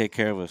guys, they take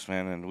care of us,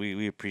 man, and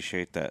we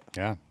appreciate that.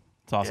 Yeah,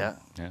 it's awesome.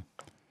 Yeah.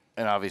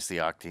 And obviously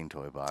Octane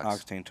Toy Box.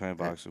 Octane Toy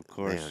Box, of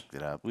course. They hooked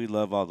it up. We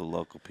love all the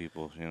local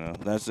people.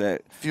 That's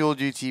it. Fueled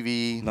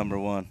UTV. Number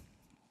one.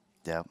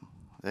 Yep.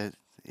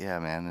 Yeah,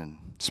 man. And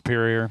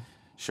Superior.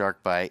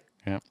 Shark Bite.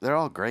 Yeah. They're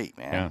all great,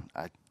 man. Yeah.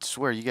 I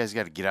swear you guys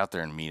got to get out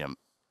there and meet them.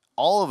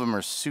 All of them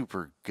are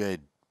super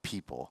good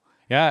people.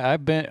 Yeah,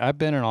 I've been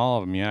in all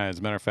of them. Yeah, as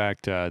a matter of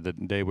fact, the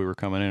day we were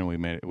coming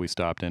in, we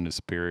stopped into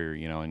Superior.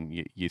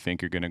 And you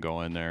think you're going to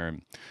go in there,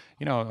 and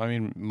I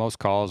mean, most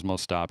calls,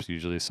 most stops,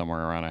 usually somewhere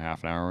around a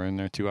half an hour. We're in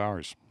there 2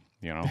 hours.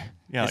 Yeah,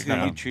 it's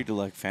gonna be treated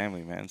like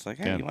family, man. It's like,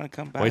 hey, you want to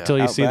come back? Wait till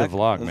you see back? the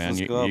vlog, Let's man.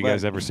 You back.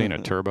 guys ever seen a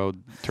turbo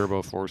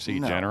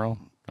 4-seat General?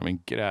 I mean,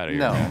 get out of here.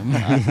 No.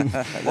 Man.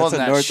 Well, a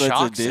that Northwest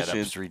shock edition.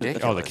 setup's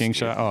ridiculous. Oh, the King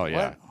Shot? Oh,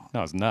 yeah. What?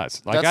 No, it's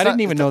nuts. Like, That's I didn't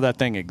not- even know that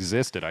thing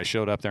existed. I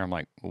showed up there. I'm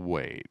like,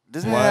 wait.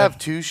 Doesn't it have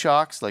two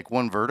shocks, like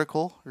one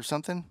vertical or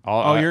something?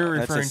 Oh, you're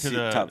That's referring a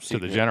to top to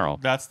secret. the General.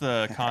 that's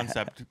the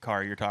concept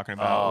car you're talking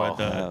about.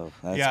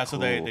 that's so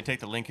cool. they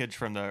take the linkage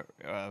from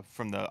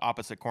the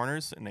opposite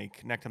corners and they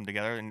connect them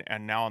together.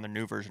 And now on the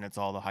new version, it's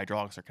all the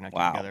hydraulics are connected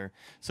together.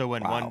 So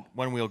when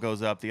one wheel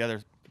goes up, the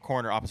other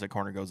opposite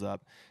corner goes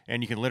up,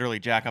 and you can literally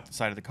jack up the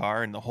side of the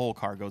car, and the whole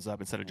car goes up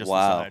instead of just the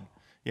side.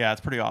 Yeah,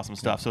 it's pretty awesome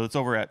stuff. So it's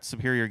over at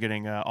Superior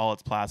getting all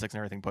its plastics and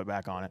everything put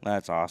back on it.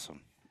 That's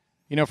awesome.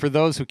 For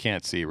those who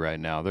can't see right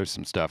now, there's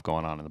some stuff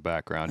going on in the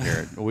background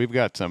here. We've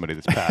got somebody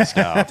that's passed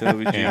out.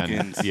 Toby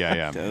Jenkins.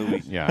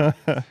 Toby. Yeah.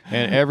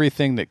 And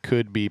everything that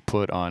could be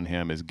put on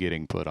him is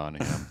getting put on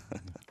him.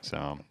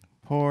 So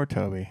Poor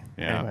Toby.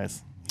 Yeah.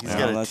 Anyways. He's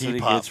got a That's what he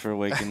teapot. gets for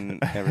waking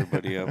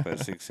everybody up at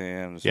 6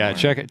 a.m. this yeah,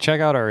 morning. check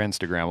out our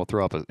Instagram. We'll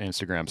throw up an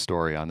Instagram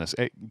story on this.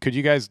 Hey, could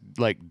you guys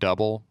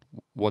double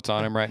What's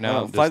on him right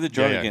now? Fly the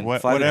drone again. Fly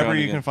the Whatever drone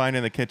you again. can find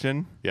in the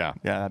kitchen. Yeah.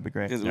 Yeah, that'd be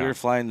great. Because Yeah. we were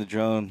flying the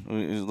drone.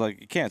 It was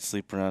like, you can't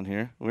sleep around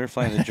here. We were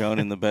flying the drone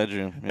in the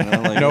bedroom. You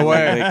know, like, No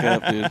way. Wake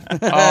up, dude.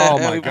 Oh,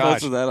 my we gosh.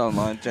 posted that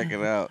online. Check it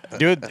out.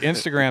 Dude,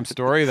 Instagram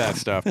story that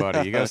stuff,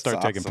 buddy. You got to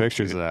start taking awesome,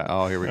 pictures of that.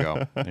 Oh, here we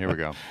go. Here we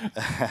go.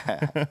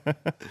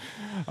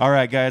 All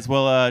right, guys.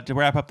 Well, to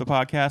wrap up the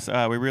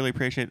podcast, we really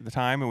appreciate the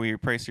time, and we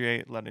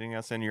appreciate letting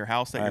us in your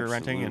house that you're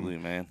renting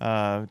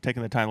and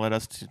taking the time to let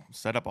us to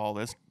set up all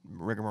this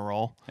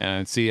rigmarole.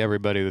 And see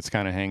everybody that's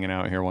kind of hanging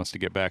out here wants to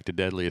get back to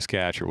Deadliest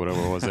Catch or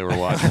whatever it was they were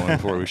watching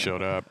before we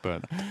showed up.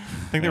 But I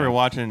think they were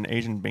watching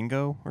Asian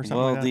Bingo or something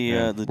like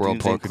that. The World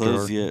dudes ain't Poker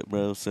closed Tour. yet,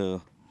 bro.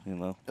 So, you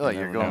know. Oh,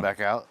 you're going back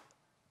out?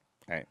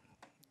 All right.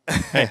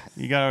 Hey,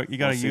 you gotta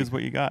We'll use see.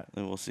 what you got.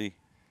 Then we'll see.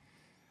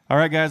 All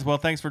right, guys. Well,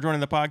 thanks for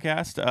joining the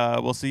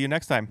podcast. We'll see you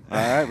next time. All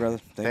right, brother.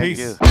 Thank Peace.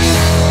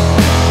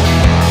 you.